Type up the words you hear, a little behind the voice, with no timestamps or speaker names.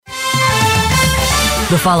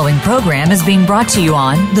The following program is being brought to you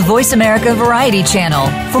on the Voice America Variety Channel.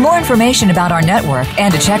 For more information about our network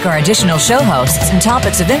and to check our additional show hosts and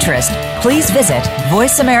topics of interest, please visit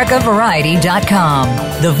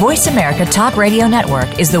voiceamericavariety.com. The Voice America Talk Radio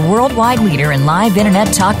Network is the worldwide leader in live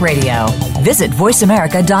Internet talk radio. Visit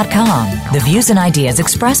voiceamerica.com. The views and ideas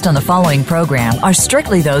expressed on the following program are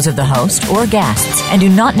strictly those of the host or guests and do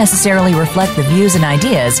not necessarily reflect the views and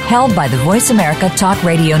ideas held by the Voice America Talk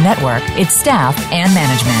Radio Network, its staff, and management.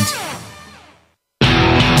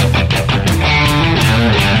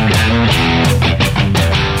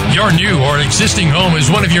 Your new or existing home is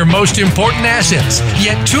one of your most important assets,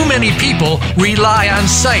 yet too many people rely on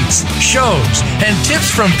sites, shows, and tips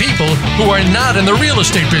from people who are not in the real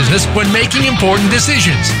estate business when making important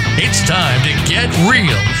decisions. It's time to get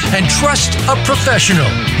real and trust a professional.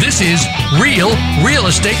 This is Real Real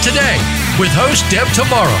Estate Today with host Deb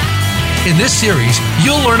Tomorrow. In this series,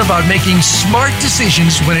 you'll learn about making smart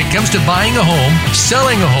decisions when it comes to buying a home,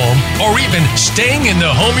 selling a home, or even staying in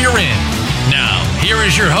the home you're in. Now, here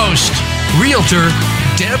is your host, Realtor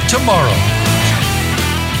Deb Tomorrow.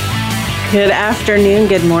 Good afternoon,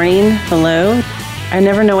 good morning, hello. I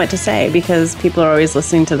never know what to say because people are always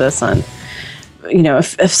listening to this on,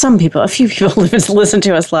 if a few people listen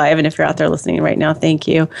to us live, and if you're out there listening right now, thank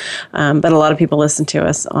you. But a lot of people listen to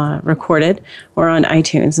us recorded or on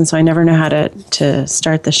iTunes, and so I never know how to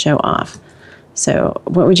start the show off. So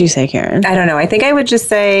what would you say, Karen? I don't know. I think I would just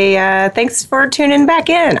say thanks for tuning back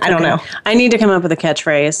in. I don't know. I need to come up with a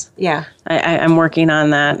catchphrase. Yeah. I'm working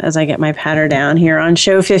on that as I get my patter down here on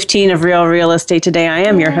show 15 of Real Real Estate Today. I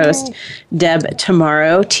am your host, Deb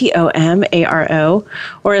Tomorrow, Tomaro,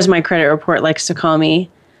 or as my credit report likes to call me,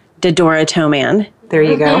 Dedora Toman. There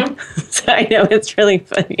you go. So I know it's really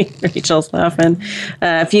funny. Rachel's laughing.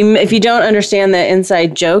 If you don't understand the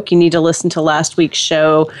inside joke, you need to listen to last week's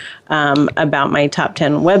show about my top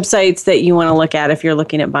 10 websites that you want to look at if you're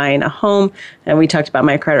looking at buying a home. And we talked about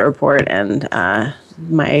my credit report and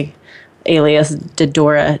my alias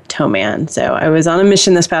Dedora Toman. So I was on a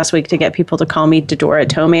mission this past week to get people to call me Dedora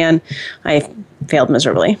Toman. I failed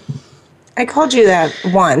miserably. I called you that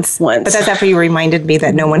once. But that's after you reminded me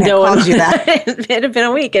that no one had called you that. It had been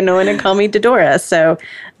a week and no one had called me Dedora. So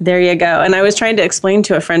there you go. And I was trying to explain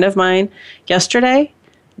to a friend of mine yesterday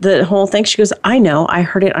the whole thing. She goes, I know, I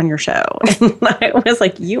heard it on your show. And I was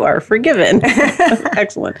like, you are forgiven.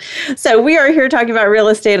 Excellent. So we are here talking about real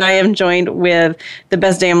estate. I am joined with the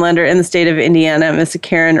best damn lender in the state of Indiana, Miss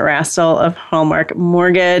Karen Rastel of Hallmark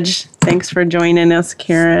Mortgage. Thanks for joining us,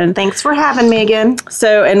 Karen. Thanks for having me again.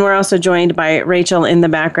 So, and we're also joined by Rachel in the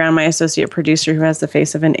background, my associate producer who has the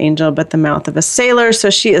face of an angel but the mouth of a sailor. So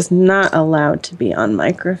she is not allowed to be on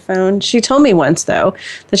microphone. She told me once, though,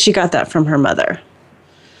 that she got that from her mother.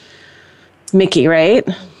 Mickey, right?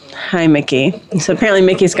 Hi, Mickey. So apparently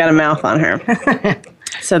Mickey's got a mouth on her.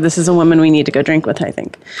 So this is a woman we need to go drink with, I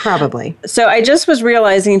think. Probably. So I just was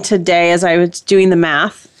realizing today as I was doing the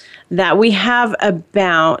math that we have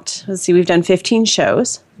about, we've done 15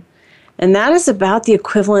 shows, and that is about the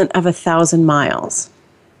equivalent of 1,000 miles.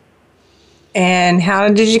 And how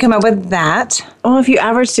did you come up with that? Well, if you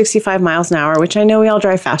average 65 miles an hour, which I know we all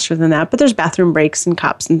drive faster than that, but there's bathroom breaks and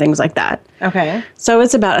cops and things like that. Okay. So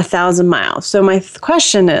it's about 1,000 miles. So my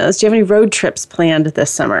question is, do you have any road trips planned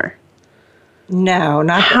this summer? No,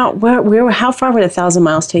 not how far would 1,000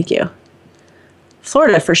 miles take you?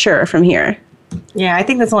 Florida for sure from here. Yeah, I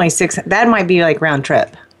think that's only 6. That might be like round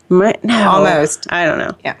trip. No, almost. I don't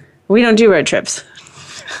know. Yeah, we don't do road trips.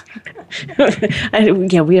 We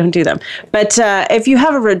don't do them. But if you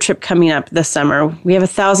have a road trip coming up this summer, we have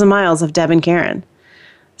 1,000 miles of Deb and Karen.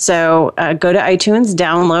 So go to iTunes,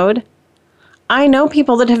 download. I know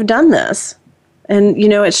people that have done this, and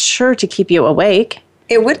it's sure to keep you awake.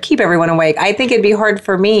 It would keep everyone awake. I think it'd be hard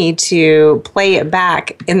for me to play it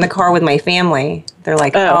back in the car with my family. They're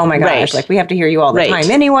like, oh my gosh, right. Like we have to hear you all the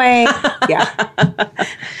time anyway. Yeah.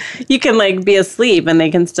 You can be asleep and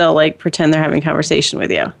they can still pretend they're having a conversation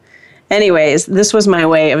with you. Anyways, this was my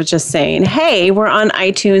way of just saying, hey, we're on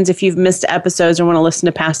iTunes. If you've missed episodes or want to listen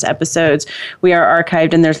to past episodes, we are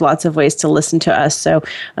archived and there's lots of ways to listen to us. So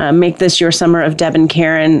make this your summer of Deb and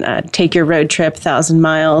Karen. Take your road trip, 1,000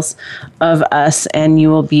 miles of us, and you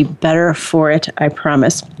will be better for it, I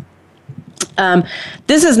promise.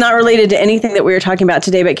 This is not related to anything that we were talking about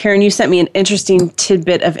today, but Karen, you sent me an interesting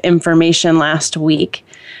tidbit of information last week,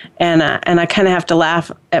 and I kind of have to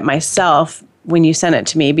laugh at myself when you sent it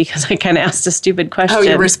to me because I kind of asked a stupid question. Oh,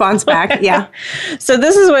 your response back? Yeah. So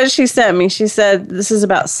this is what she sent me. She said, this is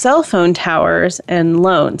about cell phone towers and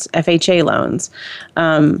loans, FHA loans.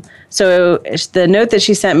 So the note that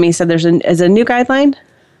she sent me said there's a new guideline?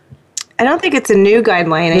 I don't think it's a new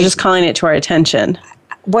guideline. They're just calling it to our attention.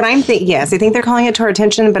 What I'm thinking, yes, I think they're calling it to our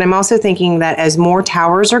attention, but I'm also thinking that as more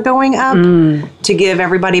towers are going up to give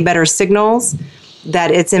everybody better signals,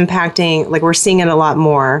 that it's impacting, like we're seeing it a lot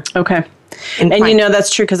more. Okay. And you know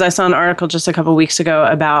that's true because I saw an article just a couple weeks ago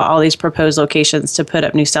about all these proposed locations to put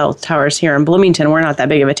up new cell towers here in Bloomington. We're not that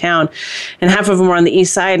big of a town, and half of them were on the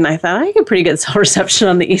east side, and I thought, I get pretty good cell reception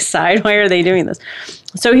on the east side. Why are they doing this?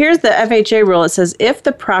 So here's the FHA rule. It says if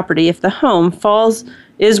the home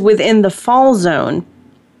is within the fall zone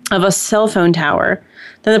of a cell phone tower,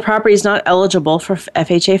 then the property is not eligible for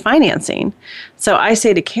FHA financing. So I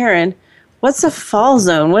say to Karen, what's a fall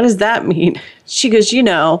zone? What does that mean? She goes,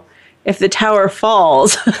 if the tower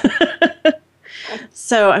falls.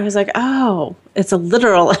 So I was like, oh, it's a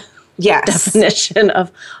literal definition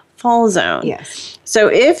of fall zone. Yes. So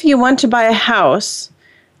if you want to buy a house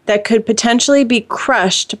that could potentially be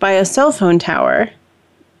crushed by a cell phone tower,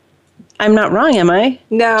 I'm not wrong, am I?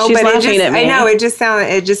 No, She's but laughing at me. I know it just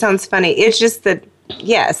sounds funny. It's just that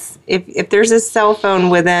yes, if there's a cell phone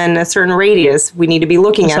within a certain radius, we need to be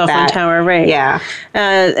looking at that. Cell phone tower, right? Yeah.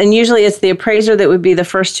 And usually it's the appraiser that would be the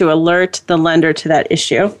first to alert the lender to that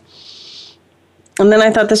issue. And then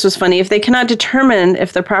I thought this was funny. If they cannot determine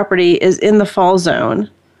if the property is in the fall zone,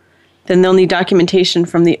 then they'll need documentation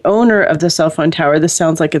from the owner of the cell phone tower. This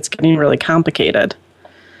sounds like it's getting really complicated.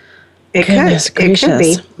 It could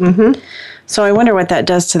be. Mm-hmm. So I wonder what that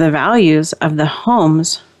does to the values of the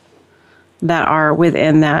homes that are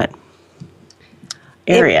within that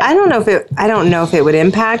area. I don't know if it would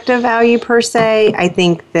impact a value per se. I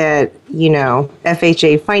think that,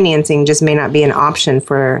 FHA financing just may not be an option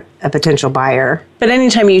for a potential buyer. But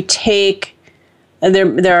anytime you take,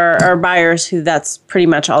 there are buyers who that's pretty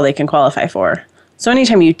much all they can qualify for. So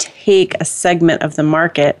anytime you take a segment of the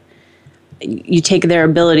market, you take their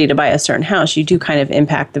ability to buy a certain house, you do kind of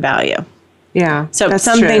impact the value. Yeah. So that's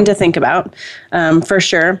something to think about, for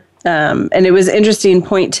sure. And it was an interesting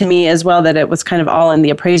point to me as well that it was kind of all in the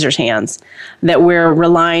appraiser's hands, that we're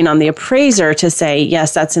relying on the appraiser to say,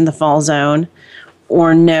 yes, that's in the fall zone,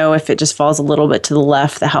 or no, if it just falls a little bit to the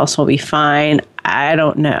left, the house will be fine. I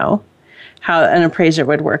don't know how an appraiser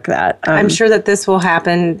would work that. I'm sure that this will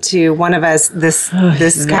happen to one of us this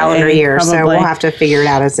calendar year, probably. So we'll have to figure it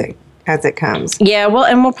out as it comes. Yeah, well,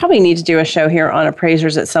 and we'll probably need to do a show here on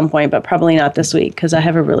appraisers at some point, but probably not this week because I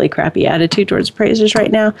have a really crappy attitude towards appraisers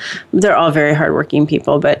right now. They're all very hardworking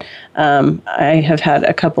people, but I have had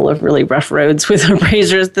a couple of really rough roads with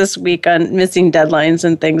appraisers this week on missing deadlines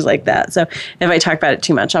and things like that. So if I talk about it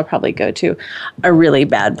too much, I'll probably go to a really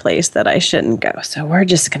bad place that I shouldn't go. So we're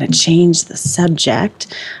just going to change the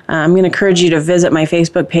subject. I'm going to encourage you to visit my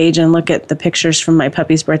Facebook page and look at the pictures from my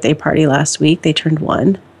puppy's birthday party last week. They turned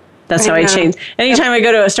 1. That's how I change. Anytime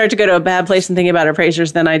I start to go to a bad place and think about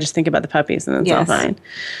appraisers, then I just think about the puppies and it's all fine.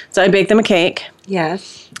 So I baked them a cake.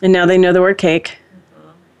 Yes. And now they know the word cake.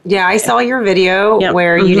 Yeah, I saw your video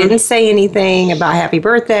where you didn't say anything about happy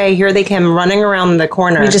birthday. Here they come running around the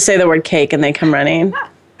corner. You just say the word cake and they come running.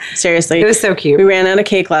 Seriously. It was so cute. We ran out of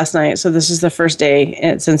cake last night, so this is the first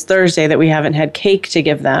day since Thursday that we haven't had cake to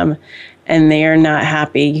give them, and they are not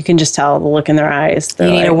happy. You can just tell the look in their eyes. They're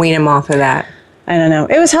you need to wean them off of that. I don't know.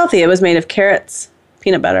 It was healthy. It was made of carrots,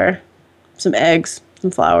 peanut butter, some eggs, some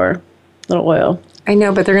flour, a little oil. I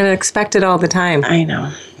know, but they're going to expect it all the time. I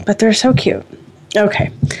know, but they're so cute.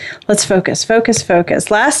 Okay, let's focus.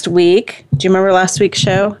 Last week, do you remember last week's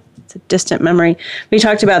show? It's a distant memory. We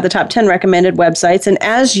talked about the top 10 recommended websites, and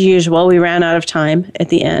as usual, we ran out of time at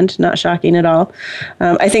the end. Not shocking at all.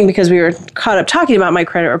 I think because we were caught up talking about my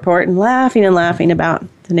credit report and laughing about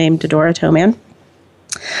the name Dodora Toman.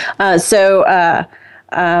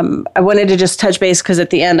 I wanted to just touch base because at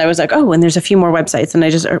the end I was like, oh, and there's a few more websites, and I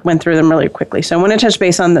just went through them really quickly. So I want to touch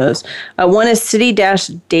base on those. One is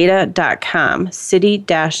city-data.com,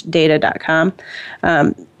 city-data.com.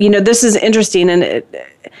 This is interesting, and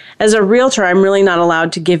as a realtor, I'm really not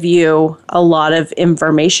allowed to give you a lot of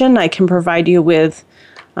information. I can provide you with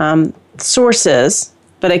sources,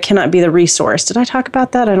 but I cannot be the resource. Did I talk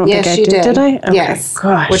about that? I don't think I did. Did I? Okay. Yes.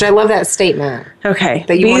 Gosh. Which I love that statement. Okay.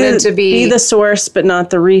 That you wanted to be the source, but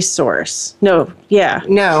not the resource. No. Yeah.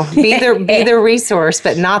 No. Be the resource,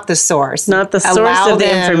 but not the source. Not the source of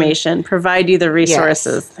the information. Provide you the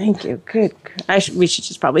resources. Yes. Thank you. Good. We should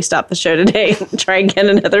just probably stop the show today and try again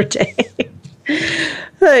another day.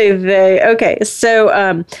 Okay,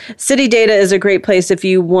 so City Data is a great place if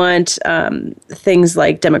you want things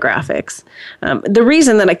like demographics. The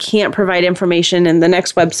reason that I can't provide information, and the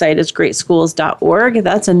next website is greatschools.org.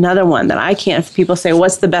 That's another one that I can't. If people say,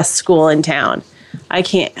 what's the best school in town? I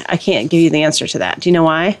can't give you the answer to that. Do you know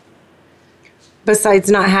why? besides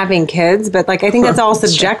not having kids, but like I think that's all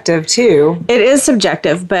subjective too. It is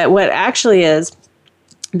subjective, but what actually is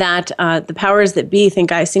that the powers that be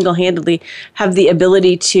think I single-handedly have the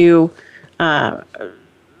ability to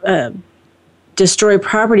destroy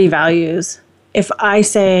property values if I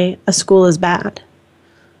say a school is bad.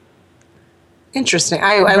 Interesting.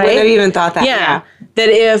 I wouldn't have even thought that. Yeah. That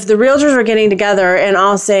if the realtors were getting together and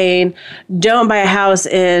all saying, don't buy a house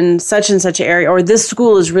in such and such an area, or this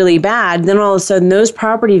school is really bad, then all of a sudden those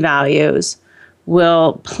property values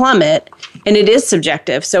will plummet. And it is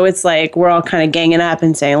subjective. So it's like we're all kind of ganging up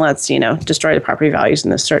and saying, let's, destroy the property values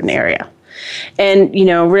in this certain area. And,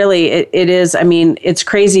 really, it is, it's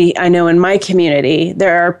crazy. I know in my community,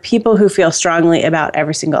 there are people who feel strongly about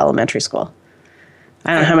every single elementary school.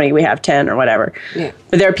 I don't know how many we have, 10 or whatever. Yeah.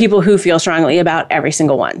 But there are people who feel strongly about every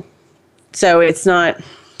single one. So it's not...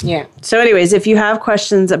 Yeah. So anyways, if you have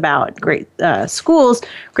questions about great schools,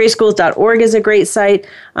 greatschools.org is a great site.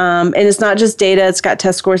 And it's not just data. It's got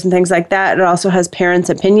test scores and things like that. It also has parents'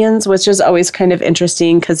 opinions, which is always kind of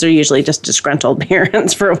interesting because they're usually just disgruntled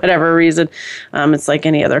parents for whatever reason. It's like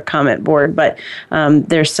any other comment board. But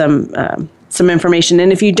there's some information.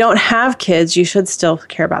 And if you don't have kids, you should still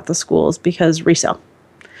care about the schools because resale.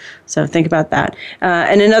 So think about that.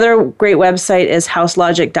 And another great website is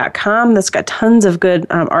houselogic.com. That's got tons of good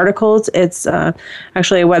articles. It's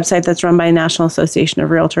actually a website that's run by the National Association of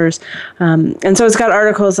Realtors. And so it's got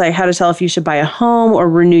articles like how to tell if you should buy a home or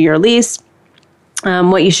renew your lease,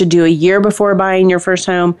 what you should do a year before buying your first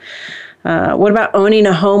home. What about owning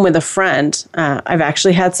a home with a friend? I've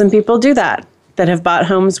actually had some people do that have bought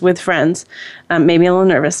homes with friends, maybe a little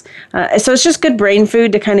nervous. So it's just good brain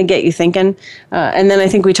food to kind of get you thinking. And then I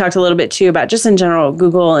think we talked a little bit too about just in general,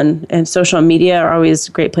 Google and social media are always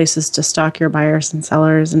great places to stalk your buyers and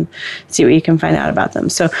sellers and see what you can find out about them.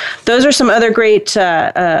 So those are some other great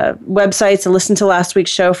websites. And listen to last week's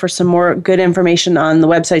show for some more good information on the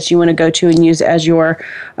websites you want to go to and use as your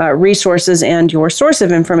resources and your source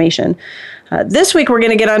of information. This week, we're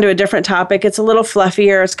going to get onto a different topic. It's a little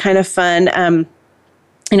fluffier. It's kind of fun.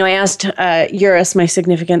 I asked Eurus, my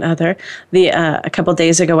significant other, a couple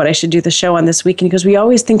days ago what I should do the show on this week. And he goes, we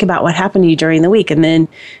always think about what happened to you during the week. And then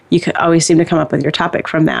you could always seem to come up with your topic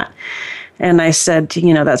from that. And I said,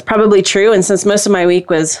 that's probably true. And since most of my week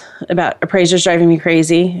was about appraisers driving me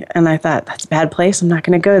crazy, and I thought, that's a bad place, I'm not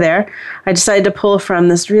going to go there, I decided to pull from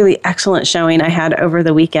this really excellent showing I had over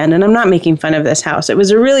the weekend. And I'm not making fun of this house. It was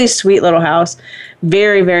a really sweet little house,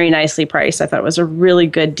 very, very nicely priced. I thought it was a really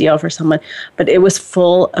good deal for someone. But it was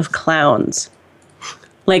full of clowns,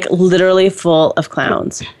 like literally full of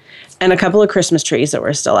clowns. And a couple of Christmas trees that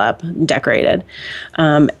were still up, decorated,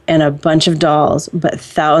 and a bunch of dolls, but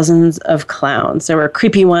thousands of clowns. There were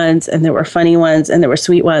creepy ones, and there were funny ones, and there were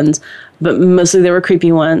sweet ones, but mostly there were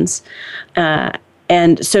creepy ones.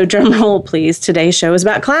 And so drum roll, please. Today's show is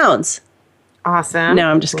about clowns. Awesome.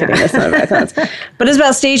 No, I'm just kidding. It's not about clowns. But it's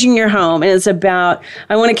about staging your home. And it's about,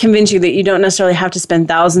 I want to convince you that you don't necessarily have to spend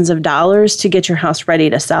thousands of dollars to get your house ready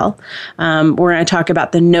to sell. We're going to talk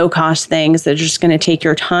about the no-cost things that are just going to take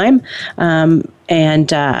your time and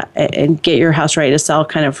get your house ready to sell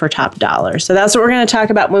kind of for top dollar. So that's what we're going to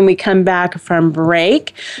talk about when we come back from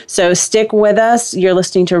break. So stick with us. You're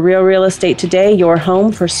listening to Real Real Estate Today, your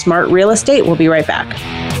home for smart real estate. We'll be right back.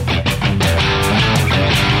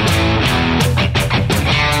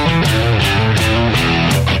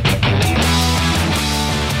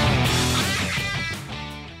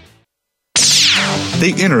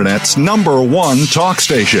 The Internet's #1 talk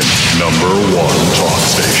station. #1 talk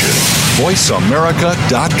station.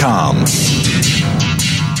 VoiceAmerica.com.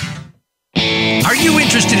 Are you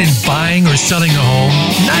interested in buying or selling a home?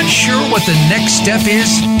 Not sure what the next step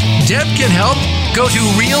is? Deb can help. Go to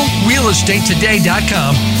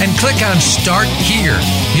realrealestatetoday.com and click on Start Here.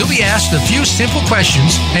 You'll be asked a few simple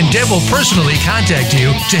questions, and Deb will personally contact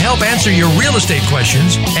you to help answer your real estate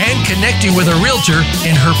questions and connect you with a realtor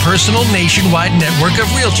in her personal nationwide network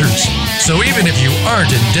of realtors. So even if you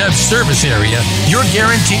aren't in Deb's service area, you're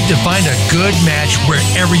guaranteed to find a good match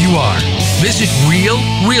wherever you are. Visit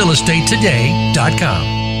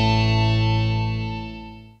realrealestatetoday.com.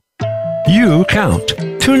 You count.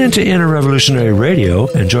 Tune into Inner Revolutionary Radio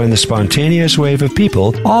and join the spontaneous wave of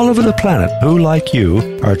people all over the planet who, like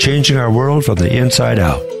you, are changing our world from the inside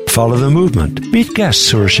out. Follow the movement. Meet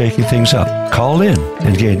guests who are shaking things up. Call in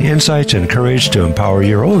and gain insights and courage to empower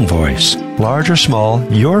your own voice. Large or small,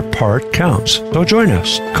 your part counts. So join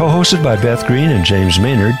us. Co-hosted by Beth Green and James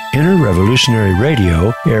Maynard, Inner Revolutionary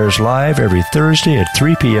Radio airs live every Thursday at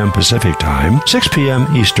 3 p.m. Pacific Time, 6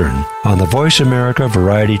 p.m. Eastern on the Voice America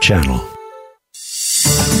Variety Channel.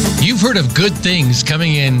 You've heard of good things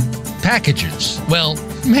coming in packages. Well,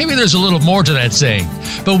 maybe there's a little more to that saying.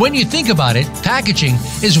 But when you think about it, packaging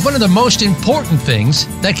is one of the most important things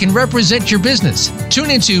that can represent your business.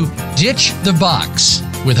 Tune into Ditch the Box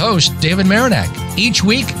with host David Marinak. Each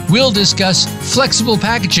week, we'll discuss flexible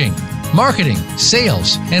packaging, marketing,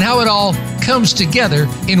 sales, and how it all comes together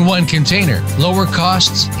in one container. Lower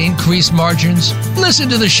costs, increased margins. Listen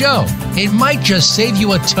to the show. It might just save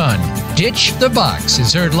you a ton. Ditch the Box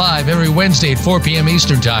is heard live every Wednesday at 4 p.m.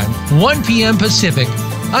 Eastern Time, 1 p.m. Pacific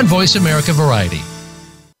on Voice America Variety.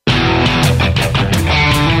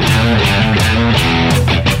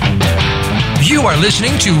 You are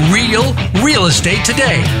listening to Real Estate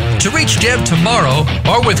Today. To reach Deb tomorrow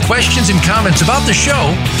or with questions and comments about the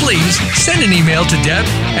show, please send an email to Deb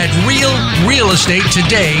at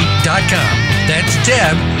realrealestatetoday.com. That's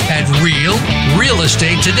Deb at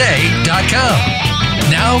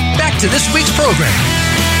realrealestatetoday.com. Now, back to this week's program.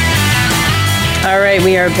 All right,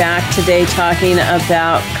 we are back today talking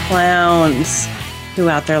about clowns. Who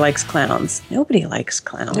out there likes clowns? Nobody likes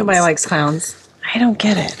clowns. Nobody likes clowns. I don't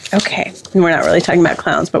get it. Okay. We're not really talking about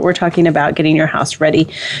clowns, but we're talking about getting your house ready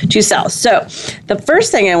to sell. So the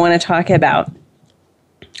first thing I want to talk about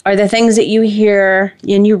are the things that you hear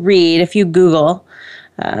and you read if you Google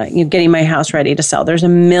you're getting my house ready to sell. There's a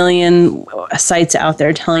million sites out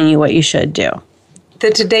there telling you what you should do.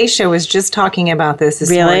 The Today Show was just talking about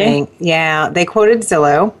this morning. Yeah, they quoted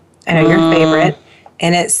Zillow, I know your favorite,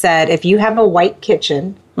 and it said if you have a white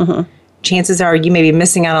kitchen, chances are you may be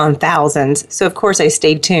missing out on thousands. So, of course, I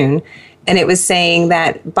stayed tuned. And it was saying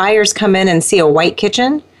that buyers come in and see a white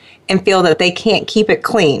kitchen and feel that they can't keep it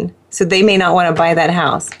clean. So they may not want to buy that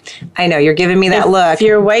house. I know, you're giving me that look. If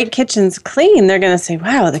your white kitchen's clean, they're going to say,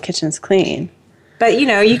 wow, the kitchen's clean. But, you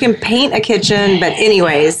know, you can paint a kitchen, but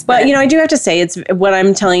anyways. But, you know, I do have to say it's what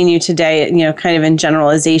I'm telling you today, you know, kind of in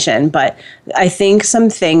generalization. But I think some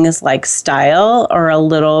things like style are a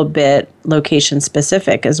little bit location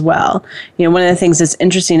specific as well. You know, one of the things that's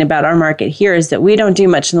interesting about our market here is that we don't do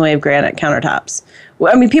much in the way of granite countertops.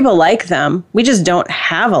 I mean, people like them. We just don't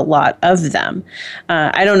have a lot of them.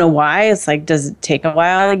 I don't know why. It's like, does it take a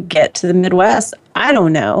while to get to the Midwest? I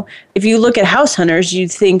don't know. If you look at house hunters,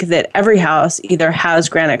 you'd think that every house either has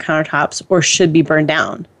granite countertops or should be burned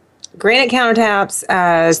down. Granite countertops,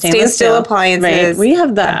 stainless steel appliances. Right. We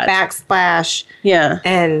have that. A backsplash. Yeah.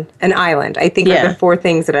 And an island. I think are the four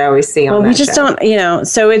things that I always see on that show. Well, we just don't, you know,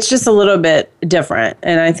 so it's just a little bit different.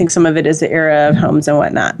 And I think some of it is the era of homes and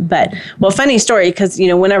whatnot. But, well, funny story, because, you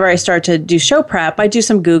know, whenever I start to do show prep, I do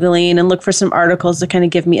some Googling and look for some articles to kind of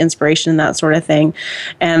give me inspiration and that sort of thing.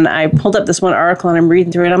 And I pulled up this one article and I'm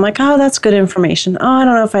reading through it. I'm like, oh, that's good information. Oh, I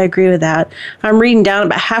don't know if I agree with that. I'm reading down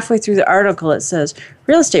about halfway through the article. It says,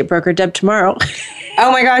 real estate broker Deb Tomorrow.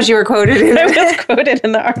 Oh my gosh, you were quoted in it. I was quoted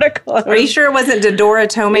in the article. Are you sure it wasn't Dedora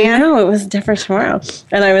Toman? No, it was Deborah Tomorrow.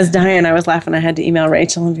 And I was dying. I was laughing. I had to email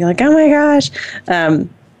Rachel and be like, oh my gosh.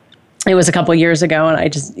 It was a couple years ago and I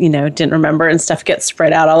just, you know, didn't remember and stuff gets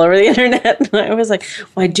spread out all over the internet. And I was like,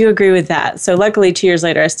 well, I do agree with that. So luckily 2 years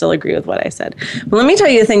later, I still agree with what I said. Well, let me tell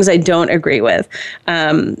you the things I don't agree with.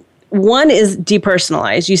 One is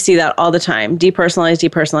depersonalize. You see that all the time. Depersonalize,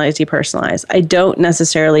 depersonalize, depersonalize. I don't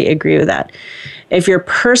necessarily agree with that. If your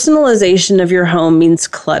personalization of your home means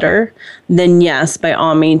clutter, then yes, by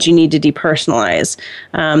all means, you need to depersonalize.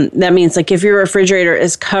 That means like if your refrigerator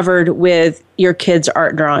is covered with your kids'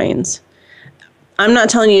 art drawings, I'm not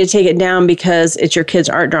telling you to take it down because it's your kids'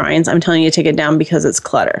 art drawings. I'm telling you to take it down because it's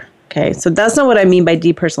clutter. Okay, so that's not what I mean by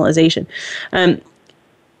depersonalization.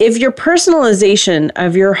 If your personalization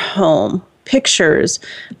of your home, pictures,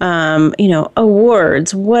 you know,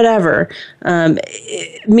 awards, whatever,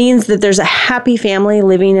 it means that there's a happy family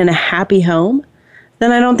living in a happy home,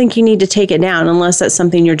 then I don't think you need to take it down unless that's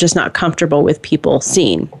something you're just not comfortable with people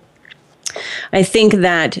seeing. I think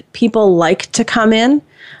that people like to come in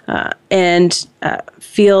and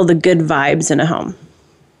feel the good vibes in a home.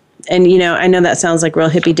 And, you know, I know that sounds like real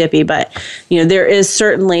hippy-dippy, but, you know, there is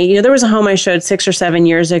certainly, you know, there was a home I showed 6 or 7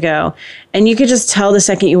 years ago, and you could just tell the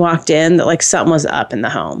second you walked in that, like, something was up in the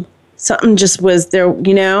home. Something just was there,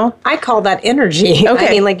 you know? I call that energy. Okay.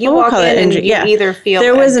 I mean, like, you walk in and you either feel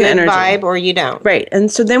there was a an good vibe or you don't. Right.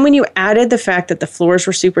 And so then when you added the fact that the floors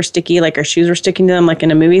were super sticky, like our shoes were sticking to them, like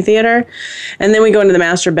in a movie theater, and then we go into the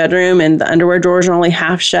master bedroom and the underwear drawers are only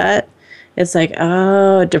half shut, it's like,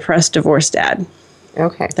 oh, depressed, divorced dad.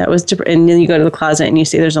 Okay. That was, and then you go to the closet and you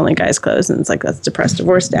see there's only guys' clothes, and it's like, that's depressed,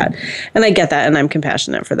 divorced dad. And I get that, and I'm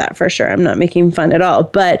compassionate for that for sure. I'm not making fun at all,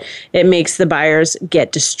 but it makes the buyers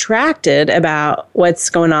get distracted about what's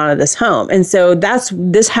going on in this home. And so that's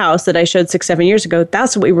this house that I showed 6-7 years ago.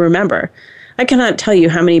 That's what we remember. I cannot tell you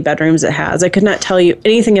how many bedrooms it has. I could not tell you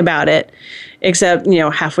anything about it except,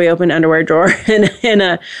 halfway open underwear drawer and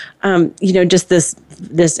a, just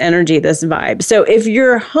this energy, this vibe. So if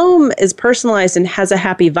your home is personalized and has a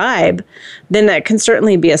happy vibe, then that can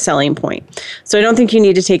certainly be a selling point. So I don't think you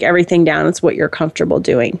need to take everything down. It's what you're comfortable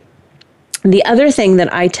doing. The other thing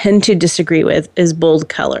that I tend to disagree with is bold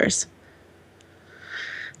colors.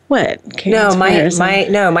 What? No, my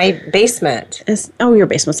basement. Your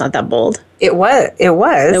basement's not that bold. It was.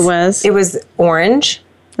 It was orange.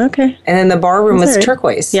 Okay. And then the bar room was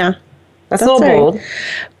turquoise. Yeah. That's a little bold.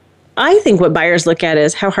 I think what buyers look at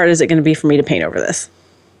is how hard is it going to be for me to paint over this?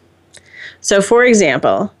 So, for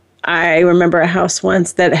example, I remember a house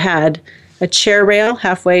once that had a chair rail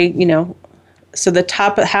halfway, so the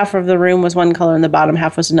top half of the room was one color and the bottom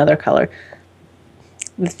half was another color.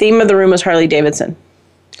 The theme of the room was Harley Davidson.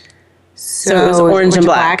 So it was orange and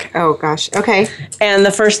black. Oh, gosh. Okay. And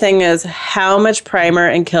the first thing is, how much primer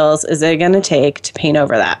and Kilz is it going to take to paint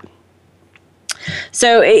over that?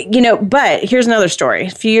 So, but here's another story.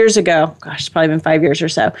 A few years ago, it's probably been 5 years or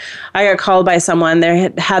so, I got called by someone.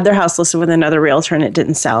 They had their house listed with another realtor and it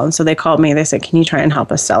didn't sell. And so they called me. They said, can you try and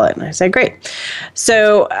help us sell it? And I said, great.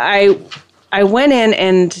 So I went in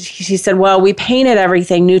and he said, well, we painted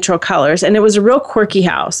everything neutral colors. And it was a real quirky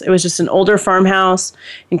house. It was just an older farmhouse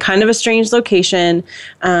in kind of a strange location.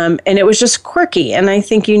 And it was just quirky. And I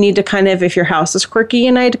think you need to kind of, if your house is quirky,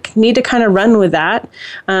 and I need to kind of run with that.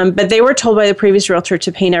 But they were told by the previous realtor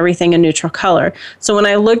to paint everything a neutral color. So when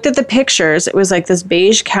I looked at the pictures, it was like this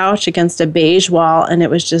beige couch against a beige wall. And it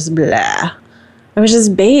was just blah. It was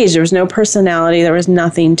just beige. There was no personality. There was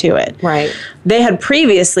nothing to it. Right. They had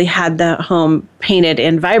previously had the home painted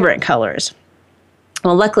in vibrant colors.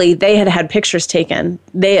 Well, luckily, they had pictures taken.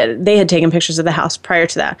 They had taken pictures of the house prior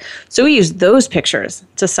to that. So we used those pictures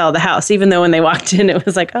to sell the house, even though when they walked in, it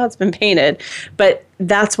was like, oh, it's been painted. But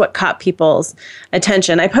that's what caught people's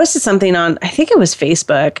attention. I posted something on, I think it was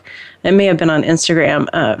Facebook. It may have been on Instagram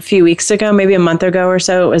a few weeks ago, maybe a month ago or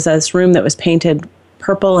so. It was this room that was painted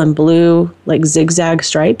purple and blue, like zigzag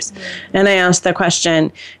stripes. And I asked the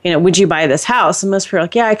question, would you buy this house? And most people were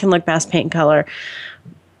like, yeah, I can look past paint color.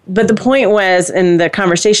 But the point was, in the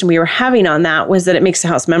conversation we were having on that, was that it makes the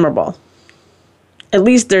house memorable. At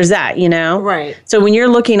least there's that, Right. So when you're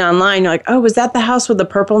looking online, you're like, oh, was that the house with the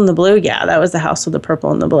purple and the blue? Yeah, that was the house with the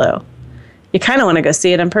purple and the blue. You kind of want to go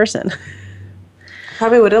see it in person.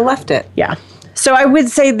 Probably would have left it. Yeah. So I would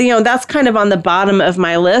say, that's kind of on the bottom of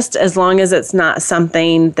my list, as long as it's not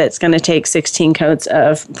something that's going to take 16 coats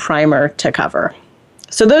of primer to cover.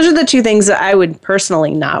 So those are the two things that I would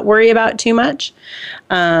personally not worry about too much,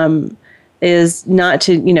 is not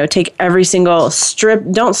to, take every single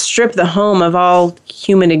don't strip the home of all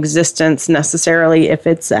human existence necessarily if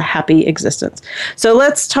it's a happy existence. So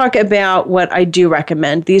let's talk about what I do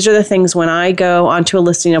recommend. These are the things when I go onto a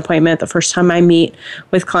listing appointment, the first time I meet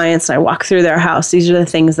with clients, and I walk through their house, these are the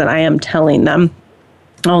things that I am telling them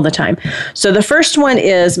all the time. So the first one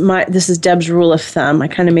is this is Deb's rule of thumb. I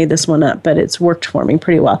kind of made this one up, but it's worked for me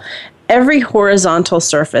pretty well. Every horizontal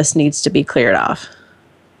surface needs to be cleared off.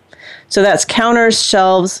 So that's counters,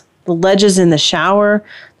 shelves, the ledges in the shower,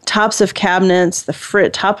 tops of cabinets, the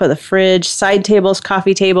top of the fridge, side tables,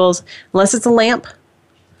 coffee tables, unless it's a lamp.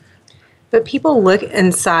 But people look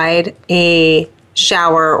inside a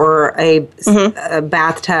shower or a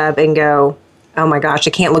bathtub and go, oh my gosh,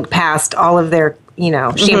 I can't look past all of their,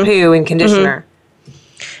 shampoo and conditioner.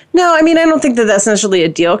 No, I don't think that that's necessarily a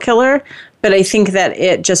deal killer. But I think that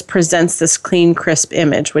it just presents this clean, crisp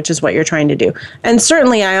image, which is what you're trying to do. And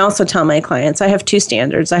certainly I also tell my clients, I have two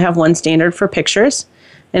standards. I have one standard for pictures,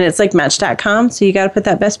 and it's like Match.com. So you got to put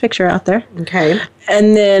that best picture out there. Okay.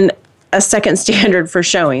 And then a second standard for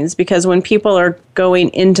showings, because when people are going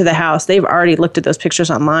into the house, they've already looked at those pictures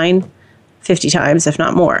online 50 times, if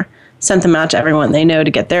not more. Sent them out to everyone they know to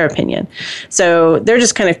get their opinion. So they're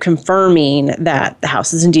just kind of confirming that the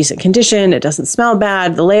house is in decent condition, it doesn't smell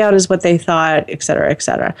bad, the layout is what they thought, et cetera, et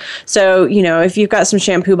cetera. So, if you've got some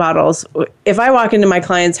shampoo bottles, if I walk into my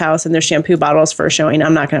client's house and there's shampoo bottles for a showing,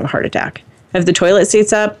 I'm not going to have a heart attack. If the toilet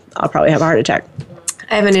seat's up, I'll probably have a heart attack.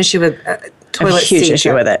 I have an issue with toilet seats. A huge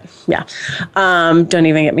issue with it. Yeah. Don't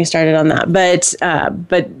even get me started on that.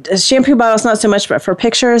 But shampoo bottles, not so much, but for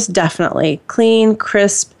pictures, definitely clean,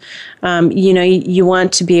 crisp. You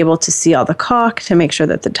want to be able to see all the caulk to make sure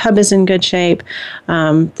that the tub is in good shape.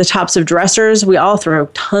 The tops of dressers, we all throw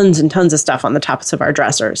tons and tons of stuff on the tops of our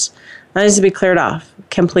dressers. That needs to be cleared off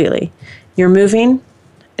completely. You're moving.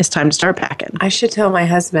 It's time to start packing. I should tell my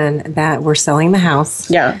husband that we're selling the house.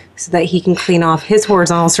 Yeah. So that he can clean off his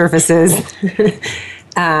horizontal surfaces.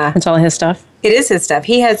 It's all his stuff. It is his stuff.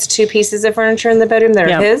 He has 2 pieces of furniture in the bedroom that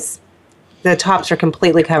are his. The tops are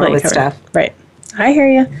completely covered with stuff. Right. I hear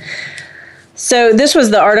you. So this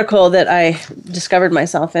was the article that I discovered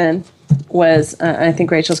myself in. Was I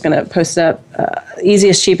think Rachel's going to post up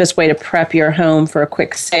easiest, cheapest way to prep your home for a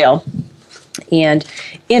quick sale. And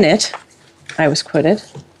in it, I was quoted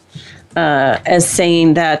as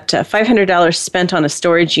saying that $500 spent on a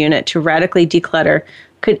storage unit to radically declutter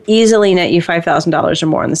could easily net you $5,000 or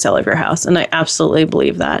more on the sale of your house. And I absolutely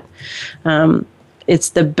believe that. It's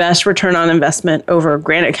the best return on investment over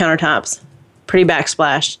granite countertops, pretty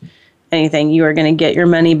backsplash, anything. You are going to get your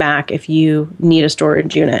money back if you need a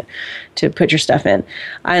storage unit to put your stuff in.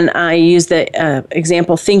 And I use the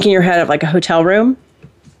example, think in your head of like a hotel room.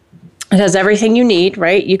 It has everything you need,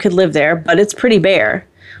 right? You could live there, but it's pretty bare.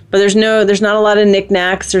 But there's not a lot of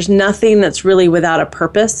knickknacks. There's nothing that's really without a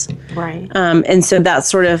purpose. Right. And so that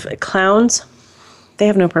sort of clowns, they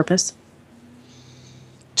have no purpose.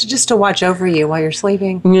 Just to watch over you while you're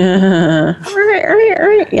sleeping. Yeah.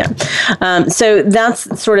 Yeah. So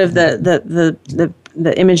that's sort of the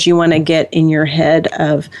image you want to get in your head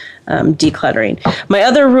of decluttering. My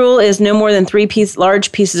other rule is no more than 3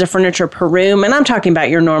 large pieces of furniture per room. And I'm talking about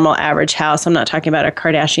your normal average house. I'm not talking about a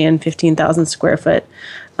Kardashian 15,000 square foot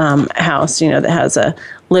house, that has a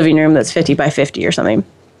living room that's 50 by 50 or something.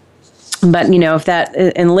 But, if that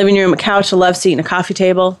in the living room, a couch, a love seat, and a coffee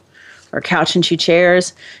table, or a couch and 2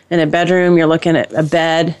 chairs. In a bedroom, you're looking at a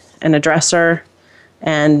bed and a dresser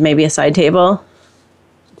and maybe a side table.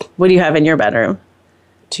 What do you have in your bedroom?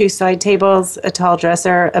 2 side tables, a tall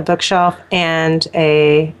dresser, a bookshelf, and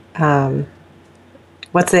a,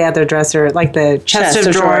 what's the other dresser? Like the chest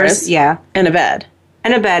of drawers. Yeah. And a bed.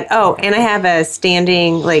 And a bed. Oh, and I have a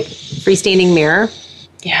freestanding mirror.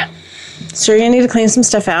 Yeah. So you're going to need to clean some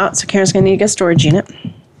stuff out. So Karen's going to need to get a storage unit.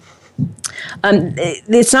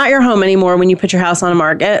 It's not your home anymore when you put your house on the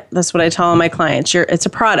market. That's what I tell all my clients. It's a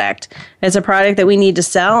product. It's a product that we need to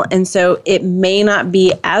sell. And so it may not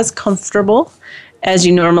be as comfortable as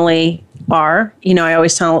you normally are. I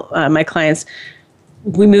always tell my clients,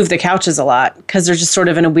 we move the couches a lot because they're just sort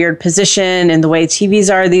of in a weird position and the way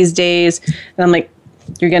TVs are these days. And I'm like,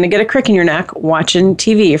 you're going to get a crick in your neck watching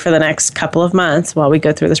TV for the next couple of months while we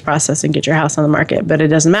go through this process and get your house on the market. But it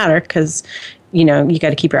doesn't matter because you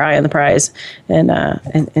got to keep your eye on the prize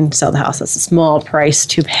and sell the house. That's a small price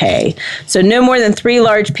to pay. So no more than 3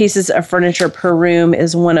 large pieces of furniture per room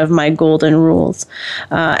is one of my golden rules.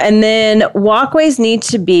 And then walkways need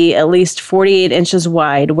to be at least 48 inches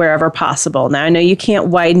wide wherever possible. Now, I know you can't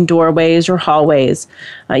widen doorways or hallways.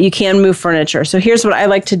 You can move furniture. So here's what I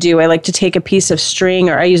like to do. I like to take a piece of string,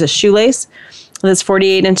 or I use a shoelace that's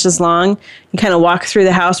 48 inches long. You kind of walk through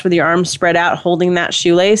the house with your arms spread out, holding that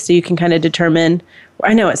shoelace, so you can kind of determine.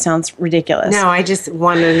 I know it sounds ridiculous. No, I just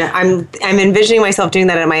want to know. I'm envisioning myself doing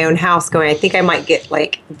that at my own house, going, I think I might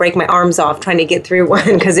break my arms off trying to get through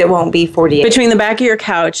one because it won't be 48. Between the back of your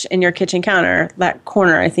couch and your kitchen counter, that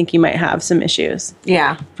corner, I think you might have some issues.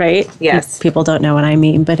 Yeah. Right? Yes. People don't know what I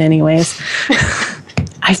mean, but anyways,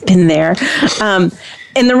 I've been there.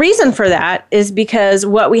 And the reason for that is because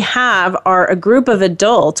what we have are a group of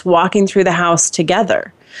adults walking through the house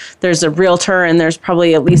together. There's a realtor and there's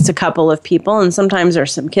probably at least a couple of people, and sometimes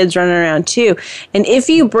there's some kids running around too. And if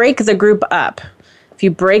you break the group up, if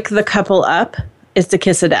you break the couple up, it's the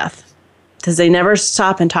kiss of death. Because they never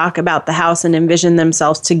stop and talk about the house and envision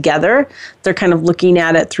themselves together. They're kind of looking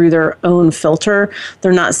at it through their own filter.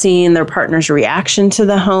 They're not seeing their partner's reaction to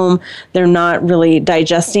the home. They're not really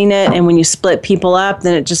digesting it. And when you split people up,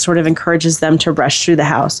 then it just sort of encourages them to rush through the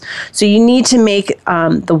house. So you need to make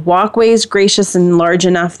the walkways gracious and large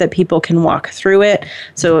enough that people can walk through it.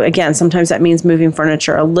 So again, sometimes that means moving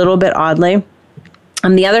furniture a little bit oddly.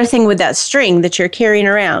 And the other thing with that string that you're carrying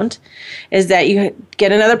around is that you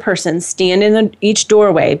get another person, stand in each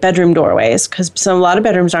doorway, bedroom doorways, because a lot of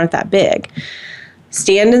bedrooms aren't that big.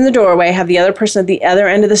 Stand in the doorway, have the other person at the other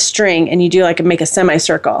end of the string, and you do make a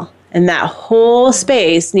semicircle. And that whole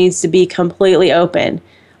space needs to be completely open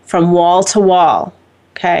from wall to wall,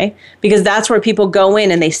 okay? Because that's where people go in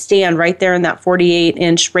and they stand right there in that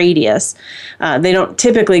 48-inch radius. They don't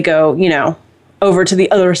typically go, over to the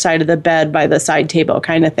other side of the bed by the side table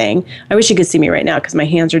kind of thing. I wish you could see me right now because my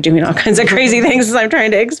hands are doing all kinds of crazy things as I'm trying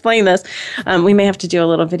to explain this. We may have to do a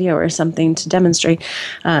little video or something to demonstrate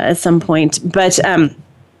at some point. But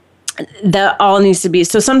that all needs to be,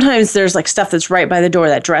 so sometimes there's stuff that's right by the door,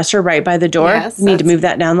 that dresser right by the door. Yes, you need to move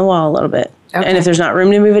that down the wall a little bit. Okay. And if there's not room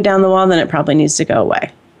to move it down the wall, then it probably needs to go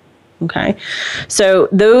away. Okay. So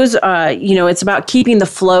those, it's about keeping the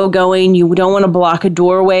flow going. You don't want to block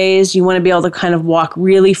doorways. You want to be able to kind of walk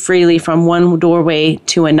really freely from one doorway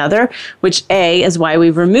to another, which A, is why we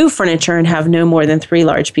remove furniture and have no more than 3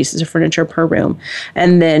 large pieces of furniture per room.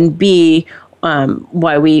 And then B,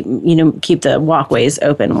 why we, keep the walkways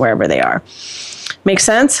open wherever they are. Make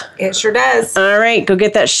sense? It sure does. All right, go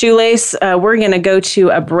get that shoelace. We're going to go to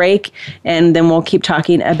a break, and then we'll keep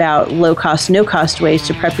talking about low-cost, no-cost ways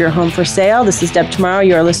to prep your home for sale. This is Deb Tomorrow.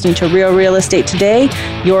 You are listening to Real Real Estate Today,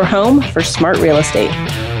 your home for smart real estate.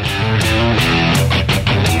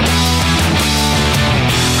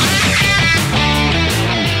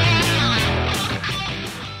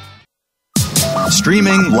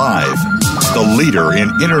 Streaming live, the leader in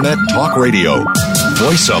Internet talk radio,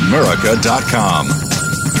 VoiceAmerica.com.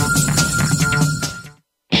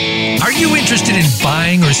 Are you interested in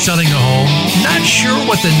buying or selling a home? Not sure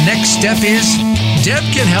what the next step is? Deb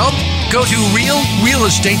can help. Go to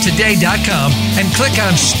realrealestatetoday.com and click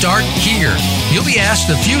on Start Here. You'll be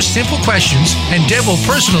asked a few simple questions, and Deb will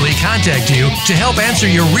personally contact you to help answer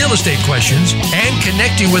your real estate questions and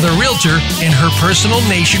connect you with a realtor in her personal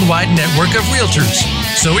nationwide network of realtors.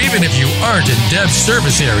 So even if you aren't in Deb's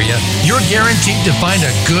service area, you're guaranteed to find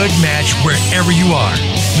a good match wherever you are.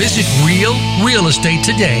 Visit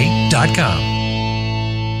realrealestatetoday.com.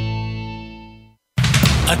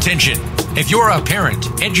 Attention! If you're a parent,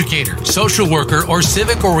 educator, social worker, or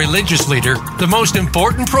civic or religious leader, the most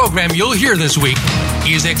important program you'll hear this week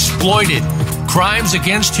is Exploited: Crimes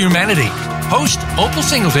Against Humanity. Host Opal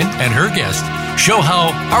Singleton and her guest show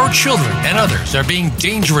how our children and others are being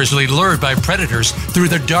dangerously lured by predators through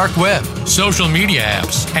the dark web, social media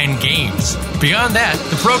apps, and games. Beyond that,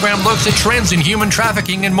 the program looks at trends in human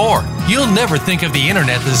trafficking and more. You'll never think of the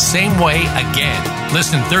internet the same way again.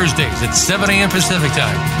 Listen Thursdays at 7 a.m. Pacific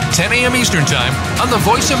Time, 10 a.m. Eastern Time on the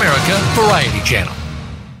Voice America Variety Channel.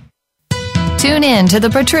 Tune in to The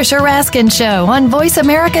Patricia Raskin Show on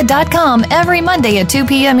VoiceAmerica.com every Monday at 2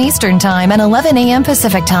 p.m. Eastern Time and 11 a.m.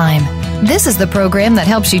 Pacific Time. This is the program that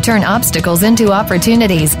helps you turn obstacles into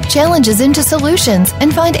opportunities, challenges into solutions,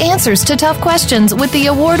 and find answers to tough questions with the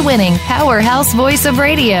award-winning powerhouse voice of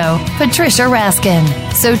radio, Patricia Raskin.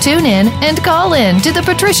 So tune in and call in to The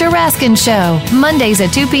Patricia Raskin Show, Mondays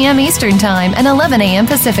at 2 p.m. Eastern Time and 11 a.m.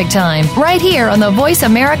 Pacific Time, right here on the Voice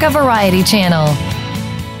America Variety Channel.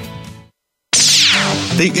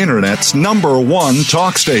 The Internet's #1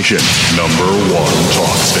 talk station. #1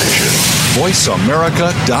 talk station.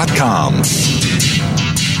 VoiceAmerica.com.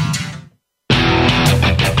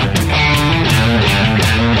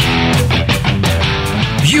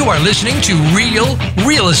 You are listening to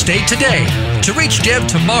Real Estate Today. To reach Deb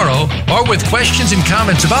tomorrow or with questions and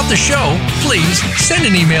comments about the show, please send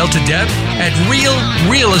an email to Deb at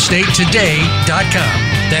realrealestatetoday.com.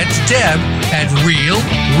 That's Deb at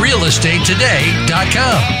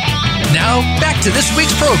realrealestatetoday.com. Now, back to this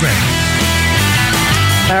week's program.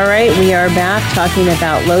 All right, we are back talking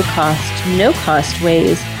about low-cost, no-cost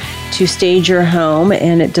ways to stage your home,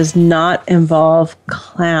 and it does not involve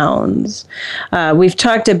clowns. We've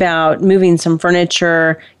talked about moving some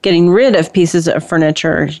furniture, getting rid of pieces of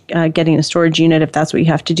furniture, getting a storage unit if that's what you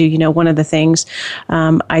have to do. One of the things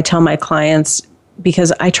I tell my clients,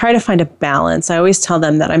 because I try to find a balance, I always tell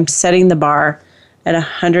them that I'm setting the bar at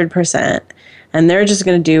 100%. And they're just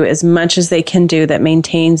going to do as much as they can do that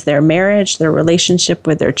maintains their marriage, their relationship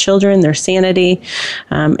with their children, their sanity.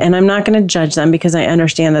 And I'm not going to judge them because I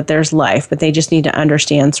understand that there's life, but they just need to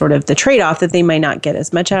understand sort of the trade-off that they might not get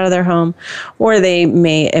as much out of their home, or it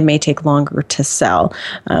may take longer to sell.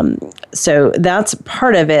 So that's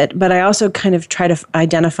part of it. But I also kind of try to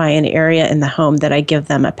identify an area in the home that I give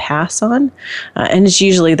them a pass on. And it's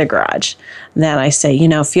usually the garage that I say,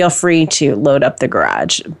 feel free to load up the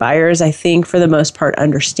garage. Buyers, I think, for the most part,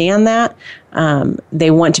 understand that.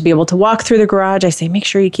 They want to be able to walk through the garage. I say, make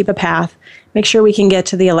sure you keep a path. Make sure we can get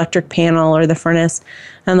to the electric panel or the furnace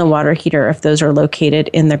and the water heater if those are located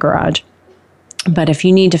in the garage. But if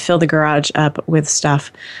you need to fill the garage up with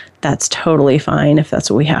stuff, that's totally fine if that's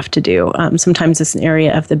what we have to do. Sometimes it's an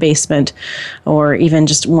area of the basement or even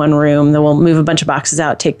just one room that we'll move a bunch of boxes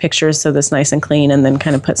out, take pictures so that's nice and clean, and then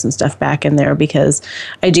kind of put some stuff back in there, because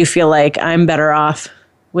I do feel like I'm better off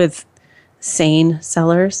with sane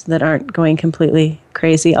sellers that aren't going completely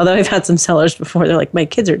crazy. Although I've had some sellers before, they're like, my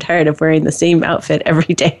kids are tired of wearing the same outfit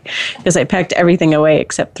every day because I packed everything away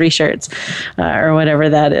except 3 shirts or whatever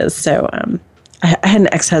that is. So I had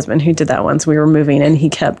an ex-husband who did that once. We were moving and he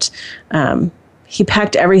kept, he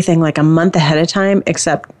packed everything like a month ahead of time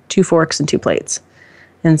except 2 forks and 2 plates.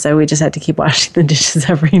 And so we just had to keep washing the dishes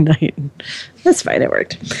every night. That's fine. It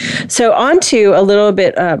worked. So on to a little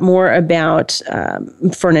bit more about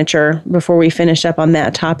furniture before we finish up on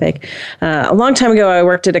that topic. A long time ago, I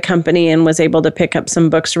worked at a company and was able to pick up some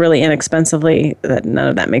books really inexpensively. None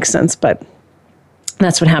of that makes sense, but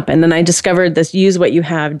that's what happened. And I discovered this use what you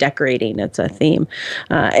have decorating. It's a theme.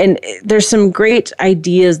 And there's some great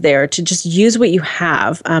ideas there to just use what you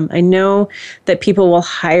have. I know that people will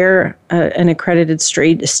hire an accredited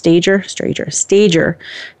stager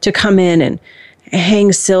to come in and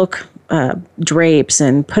hang silk drapes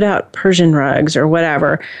and put out Persian rugs or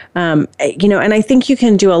whatever, and I think you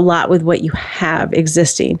can do a lot with what you have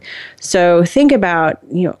existing. So think about,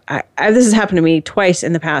 this has happened to me twice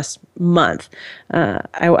in the past month.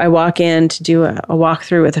 I walk in to do a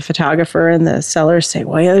walkthrough with a photographer, and the sellers say,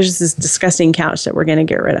 well, there's this disgusting couch that we're going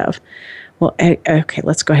to get rid of. Well, okay,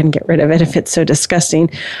 let's go ahead and get rid of it if it's so disgusting.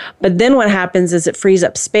 But then what happens is it frees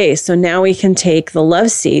up space. So now we can take the love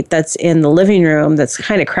seat that's in the living room that's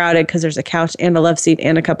kind of crowded because there's a couch and a love seat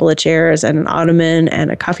and a couple of chairs and an ottoman and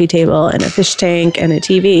a coffee table and a fish tank and a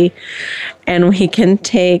TV. And we can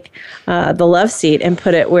take the love seat and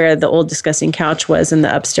put it where the old disgusting couch was in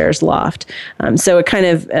the upstairs loft. So it kind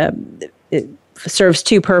of it serves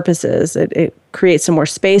two purposes. It creates some more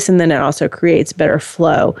space, and then it also creates better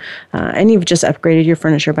flow. And you've just upgraded your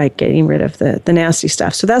furniture by getting rid of the nasty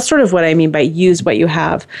stuff. So that's sort of what I mean by use what you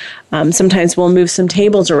have. Sometimes we'll move some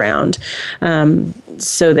tables around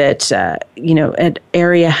so that, an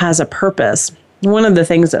area has a purpose. One of the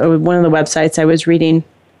websites I was reading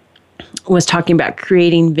was talking about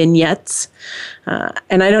creating vignettes.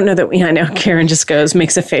 And I don't know that I know Karen just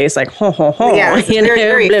makes a face like, ho, ho, ho, yeah,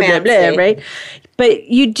 very blah, fancy. blah, blah, right? But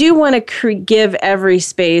you do want to give every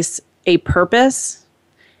space a purpose,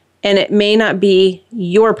 and it may not be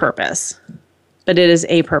your purpose, but it is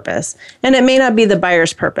a purpose. And it may not be the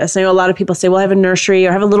buyer's purpose. I know a lot of people say, well, I have a nursery or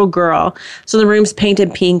I have a little girl, so the room's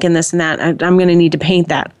painted pink and this and that. I'm going to need to paint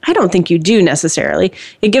that. I don't think you do necessarily.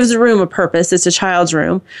 It gives the room a purpose. It's a child's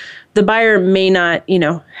room. The buyer may not,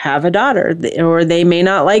 have a daughter, or they may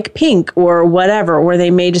not like pink or whatever, or they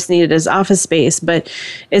may just need it as office space, but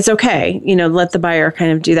it's okay. Let the buyer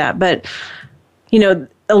kind of do that. But,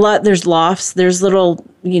 there's lofts, there's little,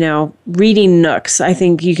 reading nooks. I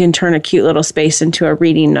think you can turn a cute little space into a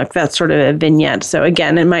reading nook. That's sort of a vignette. So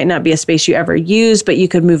again, it might not be a space you ever use, but you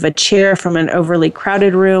could move a chair from an overly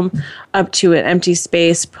crowded room up to an empty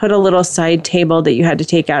space, put a little side table that you had to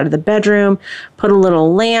take out of the bedroom, put a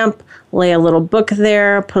little lamp, lay a little book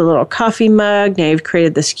there, put a little coffee mug. Now you've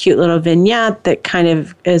created this cute little vignette that kind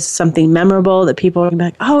of is something memorable that people are going to be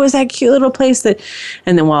like, oh, is that cute little place that,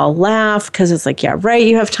 and then we'll all laugh because it's like, yeah, right,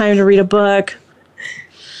 you have time to read a book.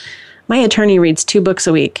 My attorney reads 2 books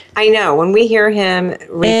a week. I know. When we hear him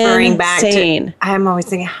referring back to, I'm always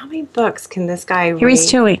thinking, how many books can this guy read? He reads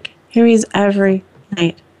 2 a week. He reads every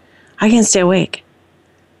night. I can't stay awake.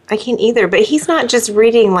 I can't either, but he's not just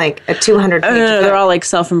reading like a 200-page book. No, they're all like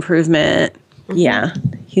self-improvement. Mm-hmm. Yeah,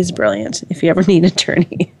 he's brilliant. If you ever need an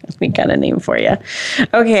attorney, we got a name for you.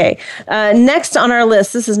 Okay, next on our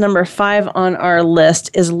list, this is number 5 on our list,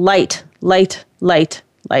 is light.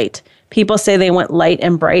 People say they want light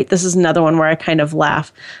and bright. This is another one where I kind of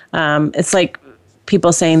laugh. It's like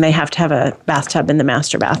people saying they have to have a bathtub in the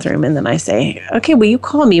master bathroom. And then I say, okay, will you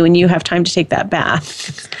call me when you have time to take that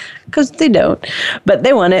bath? Because they don't, but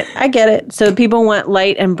they want it. I get it. So people want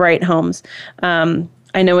light and bright homes.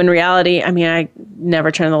 I know in reality, I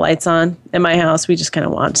never turn the lights on in my house. We just kind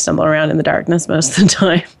of stumble around in the darkness most of the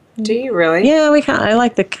time. Do you really? Yeah, I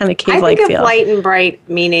like the kind of cave-like feel. I think of light and bright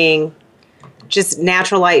meaning just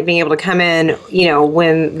natural light being able to come in,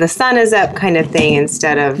 when the sun is up kind of thing,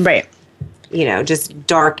 instead of, right. Just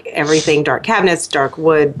dark everything, dark cabinets, dark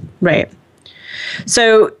wood. Right.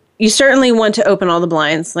 So you certainly want to open all the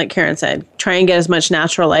blinds, like Karen said. Try and get as much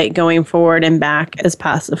natural light going forward and back as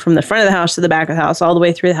possible, from the front of the house to the back of the house, all the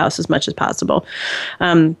way through the house as much as possible.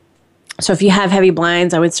 So if you have heavy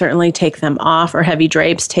blinds, I would certainly take them off, or heavy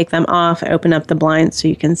drapes, take them off, open up the blinds so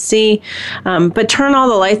you can see. But turn all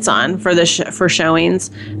the lights on for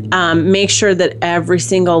showings. Make sure that every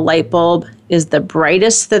single light bulb is the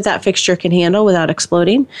brightest that fixture can handle without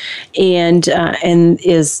exploding, and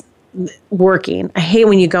is working. I hate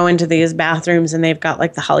when you go into these bathrooms and they've got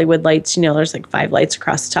like the Hollywood lights, there's like 5 lights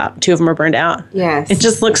across the top. 2 of them are burned out. Yes. It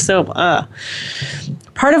just looks so,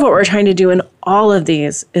 Part of what we're trying to do in all of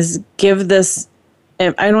these is give this,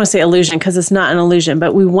 I don't want to say illusion because it's not an illusion,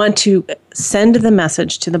 but we want to send the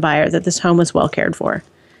message to the buyer that this home is well cared for.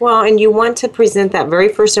 Well, and you want to present that very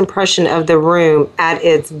first impression of the room at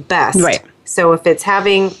its best. Right. So if it's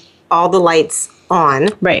having all the lights on,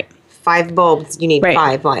 right, 5 bulbs, you need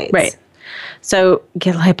 5 lights. Right. So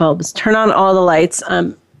get light bulbs. Turn on all the lights.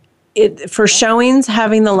 For showings,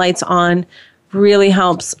 having the lights on really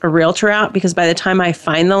helps a realtor out because by the time I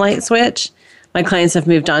find the light switch, my clients have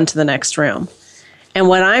moved on to the next room. And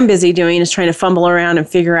what I'm busy doing is trying to fumble around and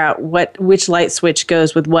figure out which light switch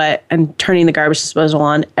goes with what and turning the garbage disposal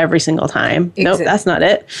on every single time. Exactly. Nope, that's not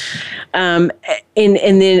it. And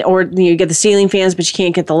then, or you get the ceiling fans, but you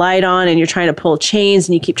can't get the light on and you're trying to pull chains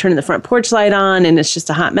and you keep turning the front porch light on and it's just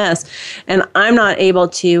a hot mess. And I'm not able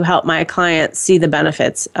to help my clients see the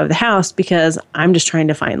benefits of the house because I'm just trying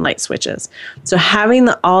to find light switches. So having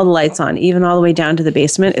all the lights on, even all the way down to the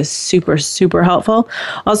basement is super, super helpful.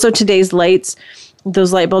 Also, today's lights,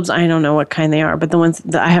 those light bulbs, I don't know what kind they are, but the ones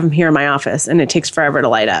that I have them here in my office and it takes forever to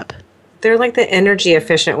light up. They're like the energy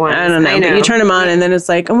efficient ones. I don't know. But you turn them on and then it's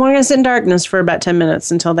like, I'm going to sit in darkness for about 10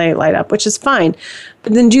 minutes until they light up, which is fine.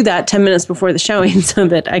 But then do that 10 minutes before the showing so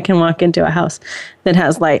that I can walk into a house that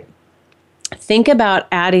has light. Think about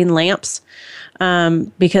adding lamps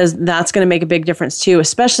because that's going to make a big difference too,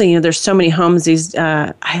 especially, there's so many homes, these,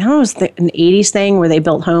 I don't know, it was an 80s thing where they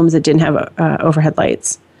built homes that didn't have overhead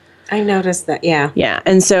lights. I noticed that, yeah. Yeah,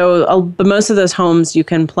 and so but most of those homes, you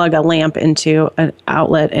can plug a lamp into an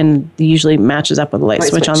outlet and it usually matches up with a light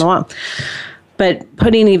switch on the wall. But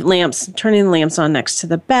turning the lamps on next to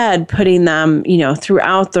the bed, putting them,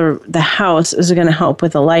 throughout the house is going to help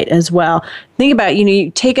with the light as well. Think about, you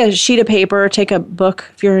take a sheet of paper, take a book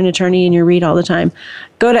if you're an attorney and you read all the time.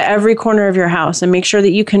 Go to every corner of your house and make sure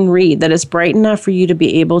that you can read, that it's bright enough for you to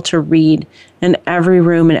be able to read in every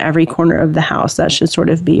room and every corner of the house. That should sort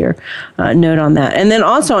of be your note on that. And then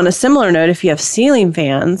also on a similar note, if you have ceiling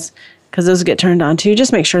fans, because those get turned on too,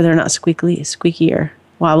 just make sure they're not squeaky or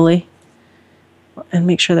wobbly. And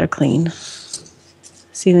make sure they're clean.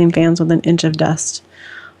 Ceiling fans with an inch of dust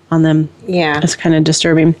on them. Yeah. It's kind of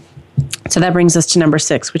disturbing. So that brings us to number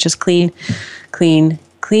 6, which is clean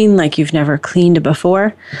like you've never cleaned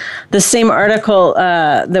before. The same article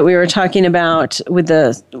that we were talking about with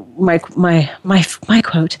my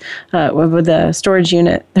quote with the storage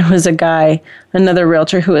unit, there was another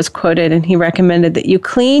realtor who was quoted, and he recommended that you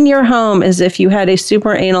clean your home as if you had a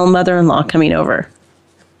super anal mother-in-law coming over.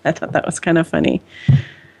 I thought that was kind of funny.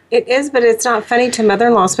 It is, but it's not funny to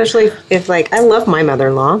mother-in-law, especially if I love my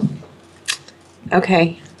mother-in-law.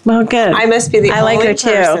 Okay. Well, good. I must be the only like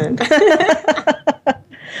her too.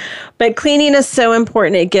 But cleaning is so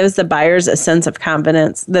important. It gives the buyers a sense of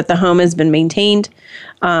confidence that the home has been maintained.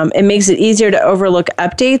 It makes it easier to overlook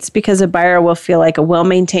updates because a buyer will feel like a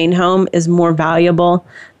well-maintained home is more valuable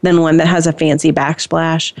than one that has a fancy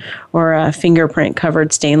backsplash or a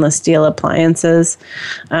fingerprint-covered stainless steel appliances.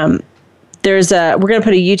 We're going to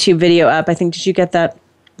put a YouTube video up. I think, did you get that,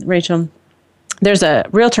 Rachel? There's a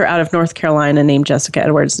realtor out of North Carolina named Jessica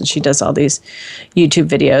Edwards, and she does all these YouTube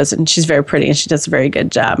videos, and she's very pretty, and she does a very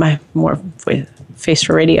good job. I'm more face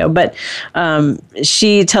for radio, but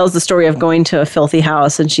she tells the story of going to a filthy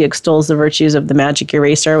house, and she extols the virtues of the magic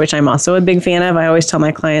eraser, which I'm also a big fan of. I always tell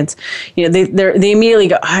my clients, they immediately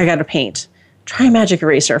go, I got to paint. Try a magic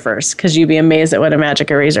eraser first, because you'd be amazed at what a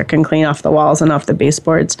magic eraser can clean off the walls and off the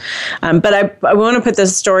baseboards. But I want to put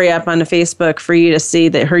this story up on the Facebook for you to see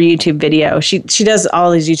that her YouTube video. She does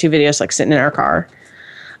all these YouTube videos like sitting in her car.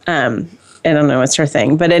 I don't know, it's her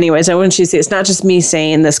thing. But anyways, I want you to see it's not just me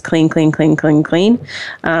saying this clean. It's,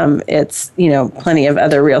 plenty of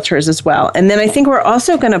other realtors as well. And then I think we're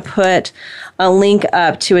also going to put a link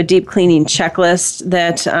up to a deep cleaning checklist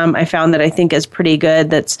that I found that I think is pretty good.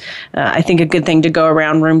 That's, I think, a good thing to go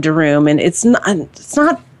around room to room. And it's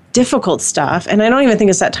not difficult stuff. And I don't even think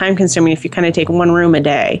it's that time consuming if you kind of take one room a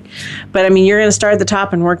day. But I mean, you're going to start at the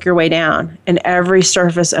top and work your way down. And every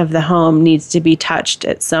surface of the home needs to be touched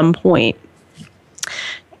at some point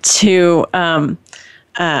to, from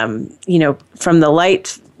the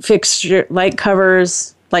light fixture, light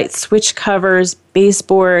covers, light switch covers,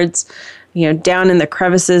 baseboards, down in the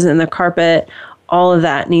crevices in the carpet. All of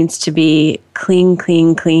that needs to be clean.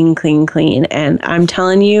 And I'm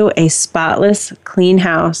telling you, a spotless, clean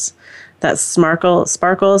house that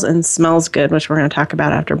sparkles and smells good, which we're going to talk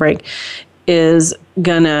about after break, is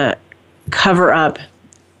going to cover up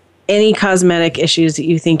any cosmetic issues that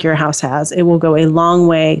you think your house has. It will go a long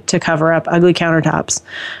way to cover up ugly countertops.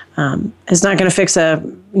 It's not going to fix a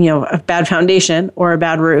bad foundation or a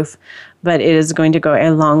bad roof, but it is going to go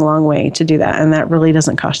a long, long way to do that. And that really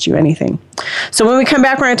doesn't cost you anything. So when we come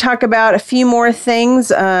back, we're going to talk about a few more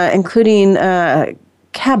things, including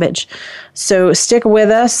cabbage. So stick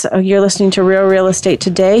with us. You're listening to Real Real Estate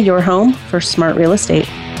Today, your home for smart real estate.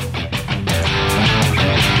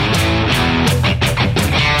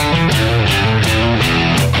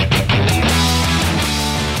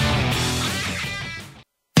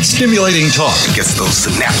 Stimulating talk. Gets those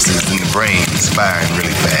synapses in the brain firing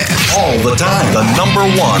really fast. All the time. The number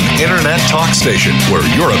one internet talk station where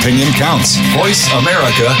your opinion counts.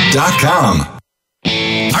 VoiceAmerica.com.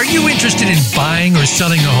 Are you interested in buying or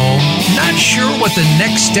selling a home? Not sure what the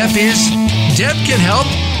next step is? Deb can help.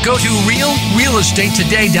 Go to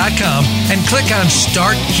realrealestatetoday.com and click on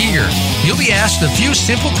Start Here. You'll be asked a few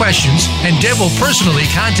simple questions, and Deb will personally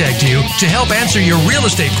contact you to help answer your real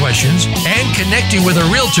estate questions and connect you with a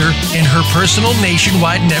realtor in her personal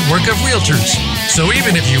nationwide network of realtors. So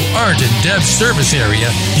even if you aren't in Deb's service area,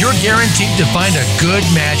 you're guaranteed to find a good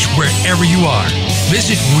match wherever you are.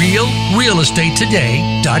 Visit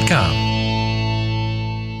realrealestatetoday.com.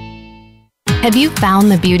 Have you found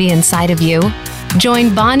the beauty inside of you?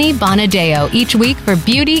 Join Bonnie Bonadeo each week for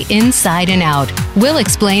Beauty Inside and Out. We'll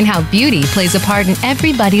explain how beauty plays a part in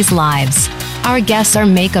everybody's lives. Our guests are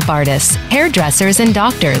makeup artists, hairdressers, and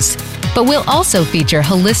doctors. But we'll also feature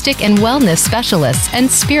holistic and wellness specialists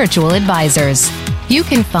and spiritual advisors. You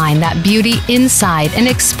can find that beauty inside and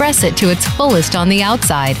express it to its fullest on the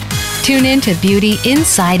outside. Tune in to Beauty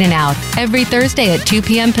Inside and Out every Thursday at 2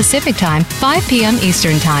 p.m. Pacific Time, 5 p.m.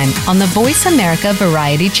 Eastern Time on the Voice America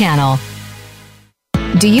Variety Channel.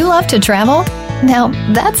 Do you love to travel? Now,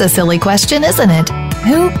 that's a silly question, isn't it?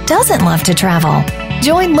 Who doesn't love to travel?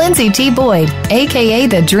 Join Lindsay T. Boyd, aka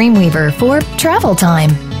the Dreamweaver, for Travel Time.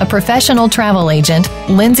 A professional travel agent,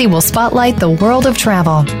 Lindsay will spotlight the world of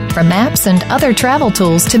travel, from maps and other travel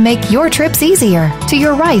tools to make your trips easier, to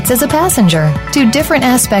your rights as a passenger, to different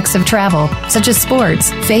aspects of travel, such as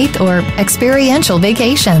sports, faith, or experiential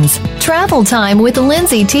vacations. Travel Time with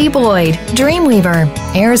Lindsay T. Boyd, Dreamweaver,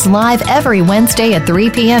 airs live every Wednesday at 3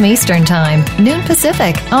 p.m. Eastern Time, noon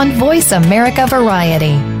Pacific, on Voice America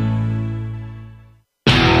Variety.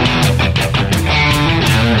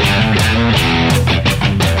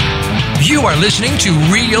 You are listening to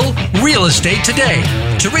Real Estate Today.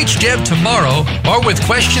 To reach Deb tomorrow or with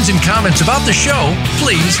questions and comments about the show,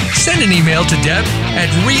 please send an email to Deb at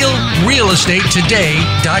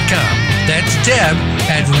realrealestatetoday.com. That's Deb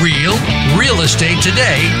at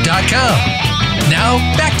realrealestatetoday.com. Now,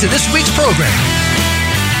 back to this week's program.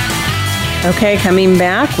 Okay, coming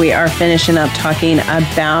back, we are finishing up talking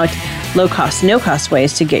about low-cost, no-cost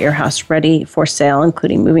ways to get your house ready for sale,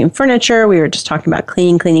 including moving furniture. We were just talking about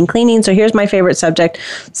cleaning. So here's my favorite subject,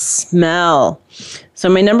 smell. So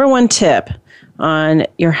my number one tip on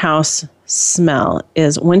your house smell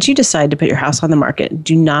is once you decide to put your house on the market,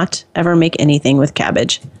 do not ever make anything with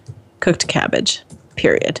cabbage. Cooked cabbage,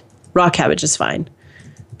 period. Raw cabbage is fine.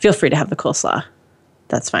 Feel free to have the coleslaw.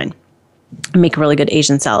 That's fine. Make a really good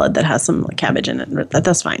Asian salad that has some cabbage in it.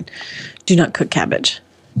 That's fine. Do not cook cabbage.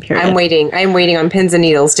 Period. I'm waiting on pins and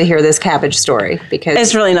needles to hear this cabbage story because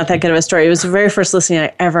it's really not that good of a story. It was the very first listing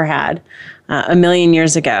I ever had a million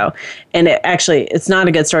years ago, and it's not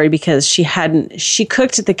a good story because she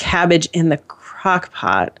cooked the cabbage in the crock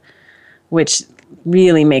pot, which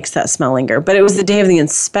really makes that smell linger. But it was the day of the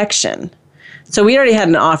inspection. So we already had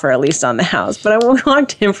an offer, at least on the house. But I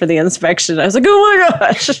walked in for the inspection. I was like, oh my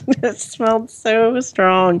gosh, it smelled so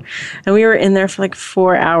strong. And we were in there for like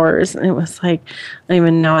 4 hours. And it was like, I don't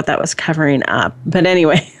even know what that was covering up. But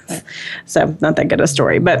anyway, so not that good a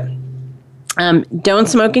story. But don't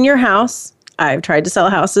smoke in your house. I've tried to sell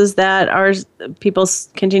houses that people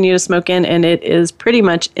continue to smoke in, and it is pretty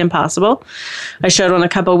much impossible. I showed one a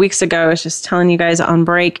couple of weeks ago. I was just telling you guys on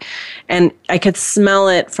break, and I could smell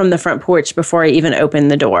it from the front porch before I even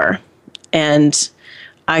opened the door. And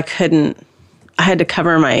I had to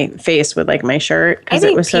cover my face with like my shirt because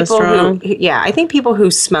it was so strong. I think people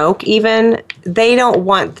who smoke they don't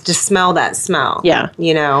want to smell that smell. Yeah.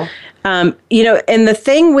 And the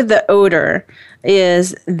thing with the odor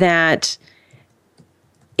is that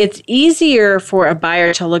it's easier for a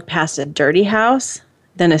buyer to look past a dirty house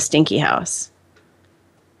than a stinky house.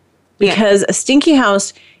 Because a stinky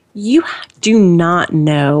house, you do not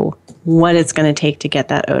know what it's going to take to get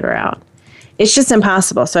that odor out. It's just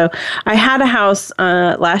impossible. So I had a house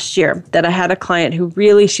last year that I had a client who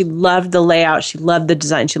she loved the layout. She loved the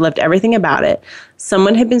design. She loved everything about it.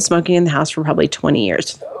 Someone had been smoking in the house for probably 20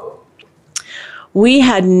 years. I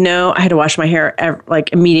had to wash my hair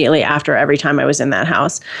immediately after every time I was in that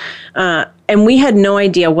house. And we had no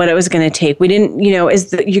idea what it was going to take. We didn't,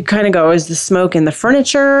 you kind of go, is the smoke in the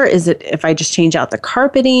furniture? Is it if I just change out the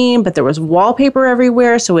carpeting? But there was wallpaper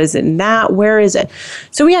everywhere. So is it that? Where is it?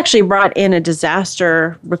 So we actually brought in a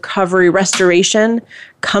disaster recovery restoration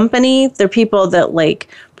company. They're people that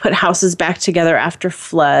put houses back together after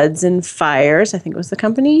floods and fires. I think it was the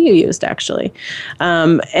company you used, actually.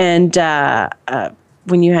 When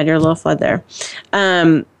you had your little flood there.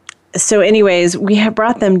 So anyways, we have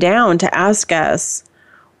brought them down to ask us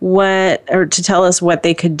to tell us what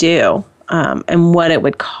they could do. And what it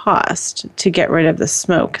would cost to get rid of the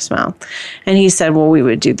smoke smell. And he said, well, we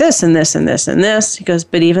would do this and this and this and this. He goes,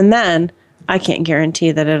 but even then, I can't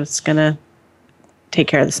guarantee that it's going to take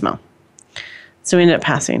care of the smell. So we ended up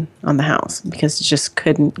passing on the house because it just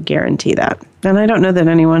couldn't guarantee that. And I don't know that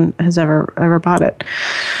anyone has ever bought it.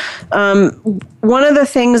 One of the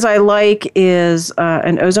things I like is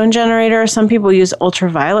an ozone generator. Some people use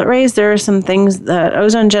ultraviolet rays. There are some things that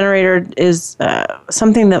ozone generator is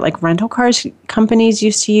something that like rental cars companies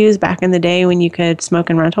used to use back in the day when you could smoke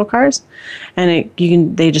in rental cars. And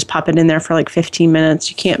they just pop it in there for like 15 minutes.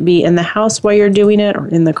 You can't be in the house while you're doing it or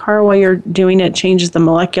in the car while you're doing it. It changes the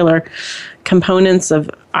molecular components of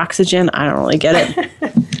oxygen. I don't really get it.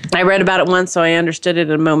 I read about it once, so I understood it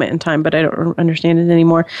at a moment in time, but I don't understand it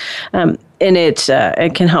anymore. And it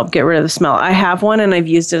can help get rid of the smell. I have one, and I've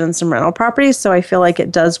used it in some rental properties, so I feel like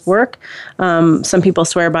it does work. Some people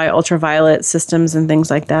swear by ultraviolet systems and things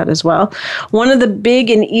like that as well. One of the big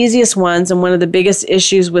and easiest ones, and one of the biggest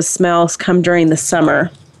issues with smells come during the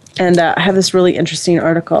summer. And I have this really interesting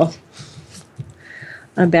article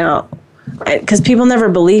about, because people never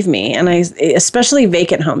believe me, and especially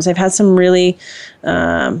vacant homes. I've had some really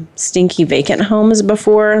stinky vacant homes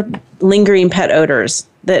before, lingering pet odors,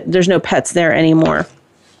 that there's no pets there anymore.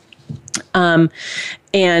 And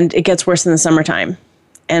it gets worse in the summertime.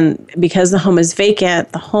 And because the home is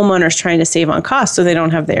vacant, the homeowner's trying to save on costs, so they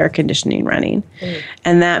don't have the air conditioning running.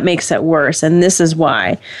 And that makes it worse. And this is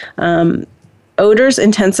why. Odors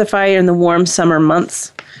intensify in the warm summer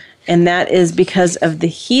months. And that is because of the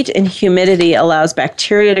heat and humidity allows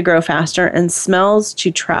bacteria to grow faster and smells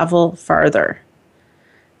to travel farther.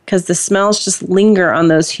 Because the smells just linger on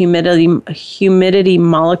those humidity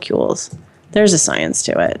molecules. There's a science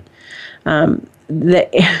to it.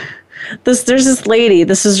 There's this lady.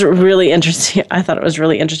 This is really interesting. I thought it was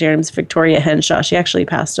really interesting. Her name is Victoria Henshaw. She actually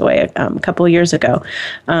passed away a couple of years ago.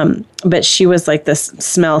 But she was like this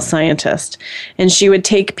smell scientist. And she would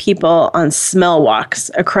take people on smell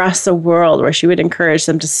walks across the world where she would encourage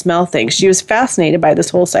them to smell things. She was fascinated by this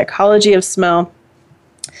whole psychology of smell.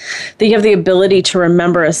 That you have the ability to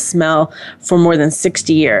remember a smell for more than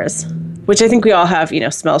 60 years, which I think we all have,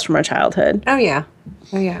 smells from our childhood. Oh, yeah.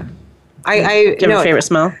 Oh, yeah. Do you have a favorite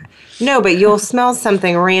smell? No, but you'll smell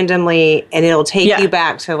something randomly, and it'll take you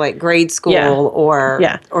back to like grade school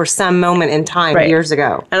or some moment in time years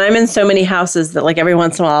ago. And I'm in so many houses that like every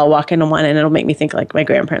once in a while I'll walk into one and it'll make me think like my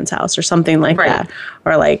grandparents' house or something like that.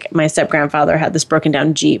 Or like my step-grandfather had this broken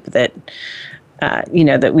down Jeep that,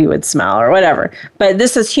 that we would smell or whatever. But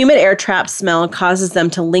this is humid air trap smell causes them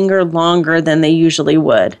to linger longer than they usually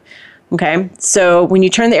would. Okay, so when you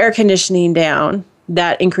turn the air conditioning down,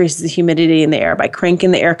 that increases the humidity in the air. By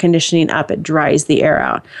cranking the air conditioning up, it dries the air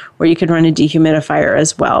out. Or you can run a dehumidifier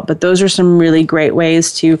as well. But those are some really great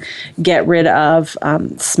ways to get rid of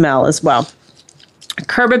smell as well.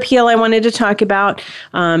 Curb appeal I wanted to talk about.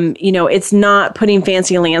 It's not putting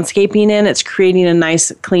fancy landscaping in. It's creating a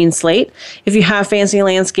nice clean slate. If you have fancy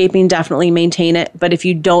landscaping, definitely maintain it. But if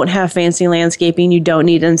you don't have fancy landscaping, you don't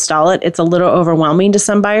need to install it. It's a little overwhelming to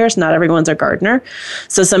some buyers. Not everyone's a gardener.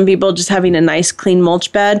 So some people just having a nice clean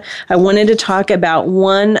mulch bed. I wanted to talk about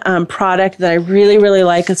one product that I really, really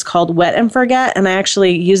like. It's called Wet and Forget. And I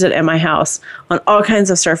actually use it at my house on all kinds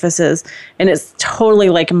of surfaces. And it's totally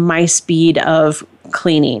like my speed of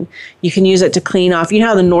cleaning. You can use it to clean off. You know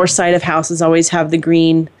how the north side of houses always have the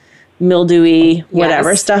green, mildewy,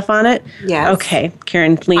 whatever stuff on it? Yes. Okay.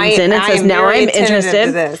 Karen leans in and says, now I'm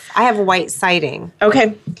interested. This. I have white siding.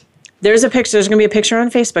 Okay. There's a picture. There's going to be a picture on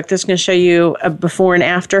Facebook that's going to show you a before and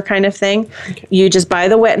after kind of thing. Okay. You just buy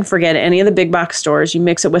the Wet and Forget at any of the big box stores. You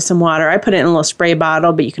mix it with some water. I put it in a little spray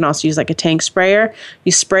bottle, but you can also use like a tank sprayer.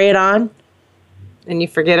 You spray it on. And you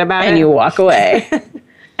forget about it. And you walk away.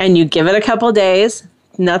 And you give it a couple days.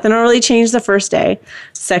 Nothing will really change the first day.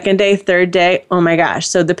 Second day, third day, oh my gosh.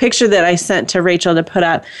 So the picture that I sent to Rachel to put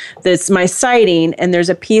up, that's my siding, and there's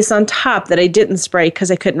a piece on top that I didn't spray because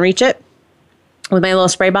I couldn't reach it with my little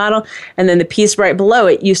spray bottle. And then the piece right below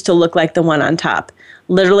it used to look like the one on top.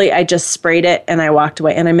 Literally, I just sprayed it and I walked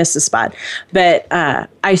away and I missed a spot. But I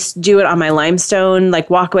do it on my limestone, like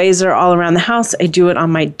walkways are all around the house. I do it on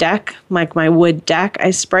my deck, like my wood deck. I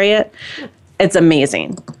spray it. It's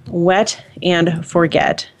amazing. Wet and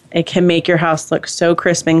Forget. It can make your house look so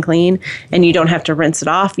crisp and clean, and you don't have to rinse it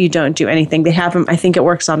off. You don't do anything. They have them. I think it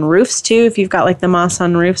works on roofs too, if you've got like the moss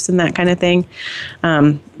on roofs and that kind of thing.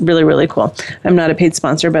 Really, really cool. I'm not a paid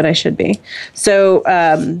sponsor, but I should be. So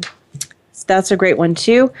that's a great one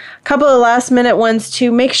too. A couple of last minute ones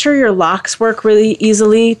too. Make sure your locks work really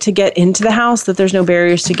easily to get into the house, that there's no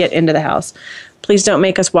barriers to get into the house. Please don't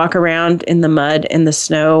make us walk around in the mud, in the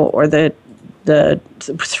snow, or the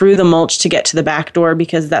through the mulch to get to the back door,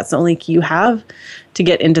 because that's the only key you have to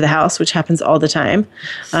get into the house, which happens all the time.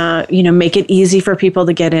 Make it easy for people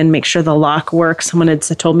to get in. Make sure the lock works. Someone had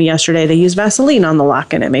told me yesterday they use Vaseline on the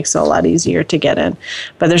lock, and it makes it a lot easier to get in.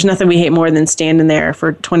 But there's nothing we hate more than standing there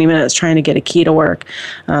for 20 minutes trying to get a key to work.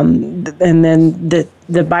 And then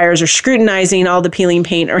the buyers are scrutinizing all the peeling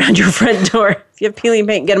paint around your front door. If you have peeling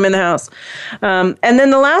paint, get them in the house. And then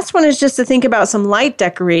the last one is just to think about some light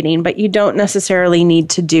decorating, but you don't necessarily need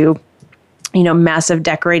to do massive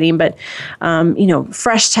decorating, but,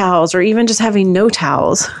 fresh towels, or even just having no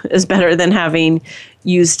towels is better than having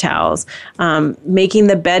used towels. Making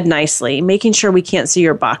the bed nicely, making sure we can't see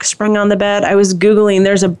your box spring on the bed. I was Googling,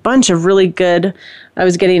 there's a bunch of really good, I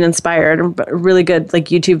was getting inspired, really good like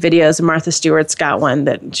YouTube videos, and Martha Stewart's got one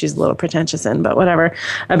that she's a little pretentious in, but whatever,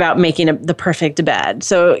 about making the perfect bed.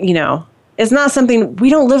 So, it's not something, we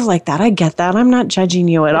don't live like that. I get that. I'm not judging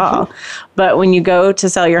you at all. But when you go to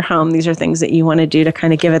sell your home, these are things that you want to do to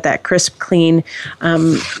kind of give it that crisp, clean,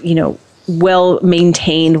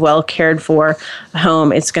 well-maintained, well-cared for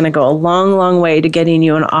home. It's going to go a long, long way to getting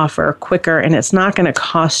you an offer quicker, and it's not going to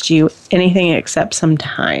cost you anything except some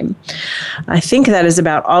time. I think that is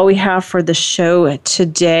about all we have for the show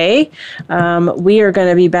today. We are going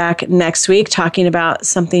to be back next week talking about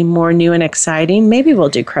something more new and exciting. Maybe we'll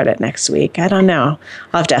do credit next week. I don't know.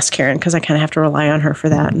 I'll have to ask Karen, because I kind of have to rely on her for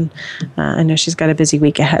that, and I know she's got a busy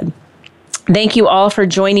week ahead. Thank you all for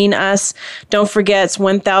joining us. Don't forget, it's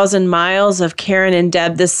 1,000 miles of Karen and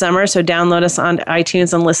Deb this summer, so download us on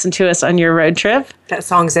iTunes and listen to us on your road trip. That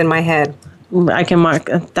song's in my head. I can mark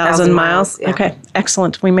 1,000 miles. Yeah. Okay,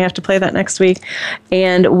 excellent. We may have to play that next week.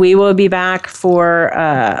 And we will be back for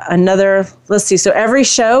another, let's see, so every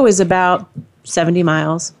show is about 70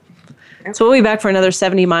 miles. So we'll be back for another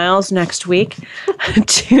 70 miles next week.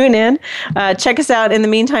 Tune in. Check us out in the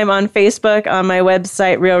meantime on Facebook, on my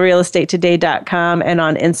website, realrealestatetoday.com, and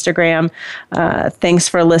on Instagram. Thanks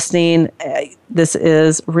for listening. This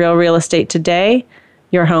is Real Real Estate Today,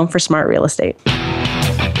 your home for smart real estate.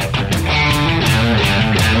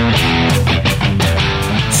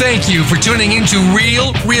 Thank you for tuning into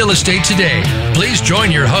Real Real Estate Today. Please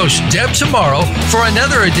join your host, Deb, tomorrow for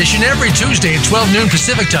another edition every Tuesday at 12 noon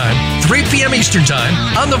Pacific Time, 3 p.m. Eastern Time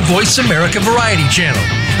on the Voice America Variety Channel.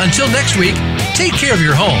 Until next week, take care of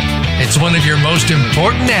your home. It's one of your most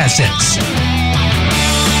important assets.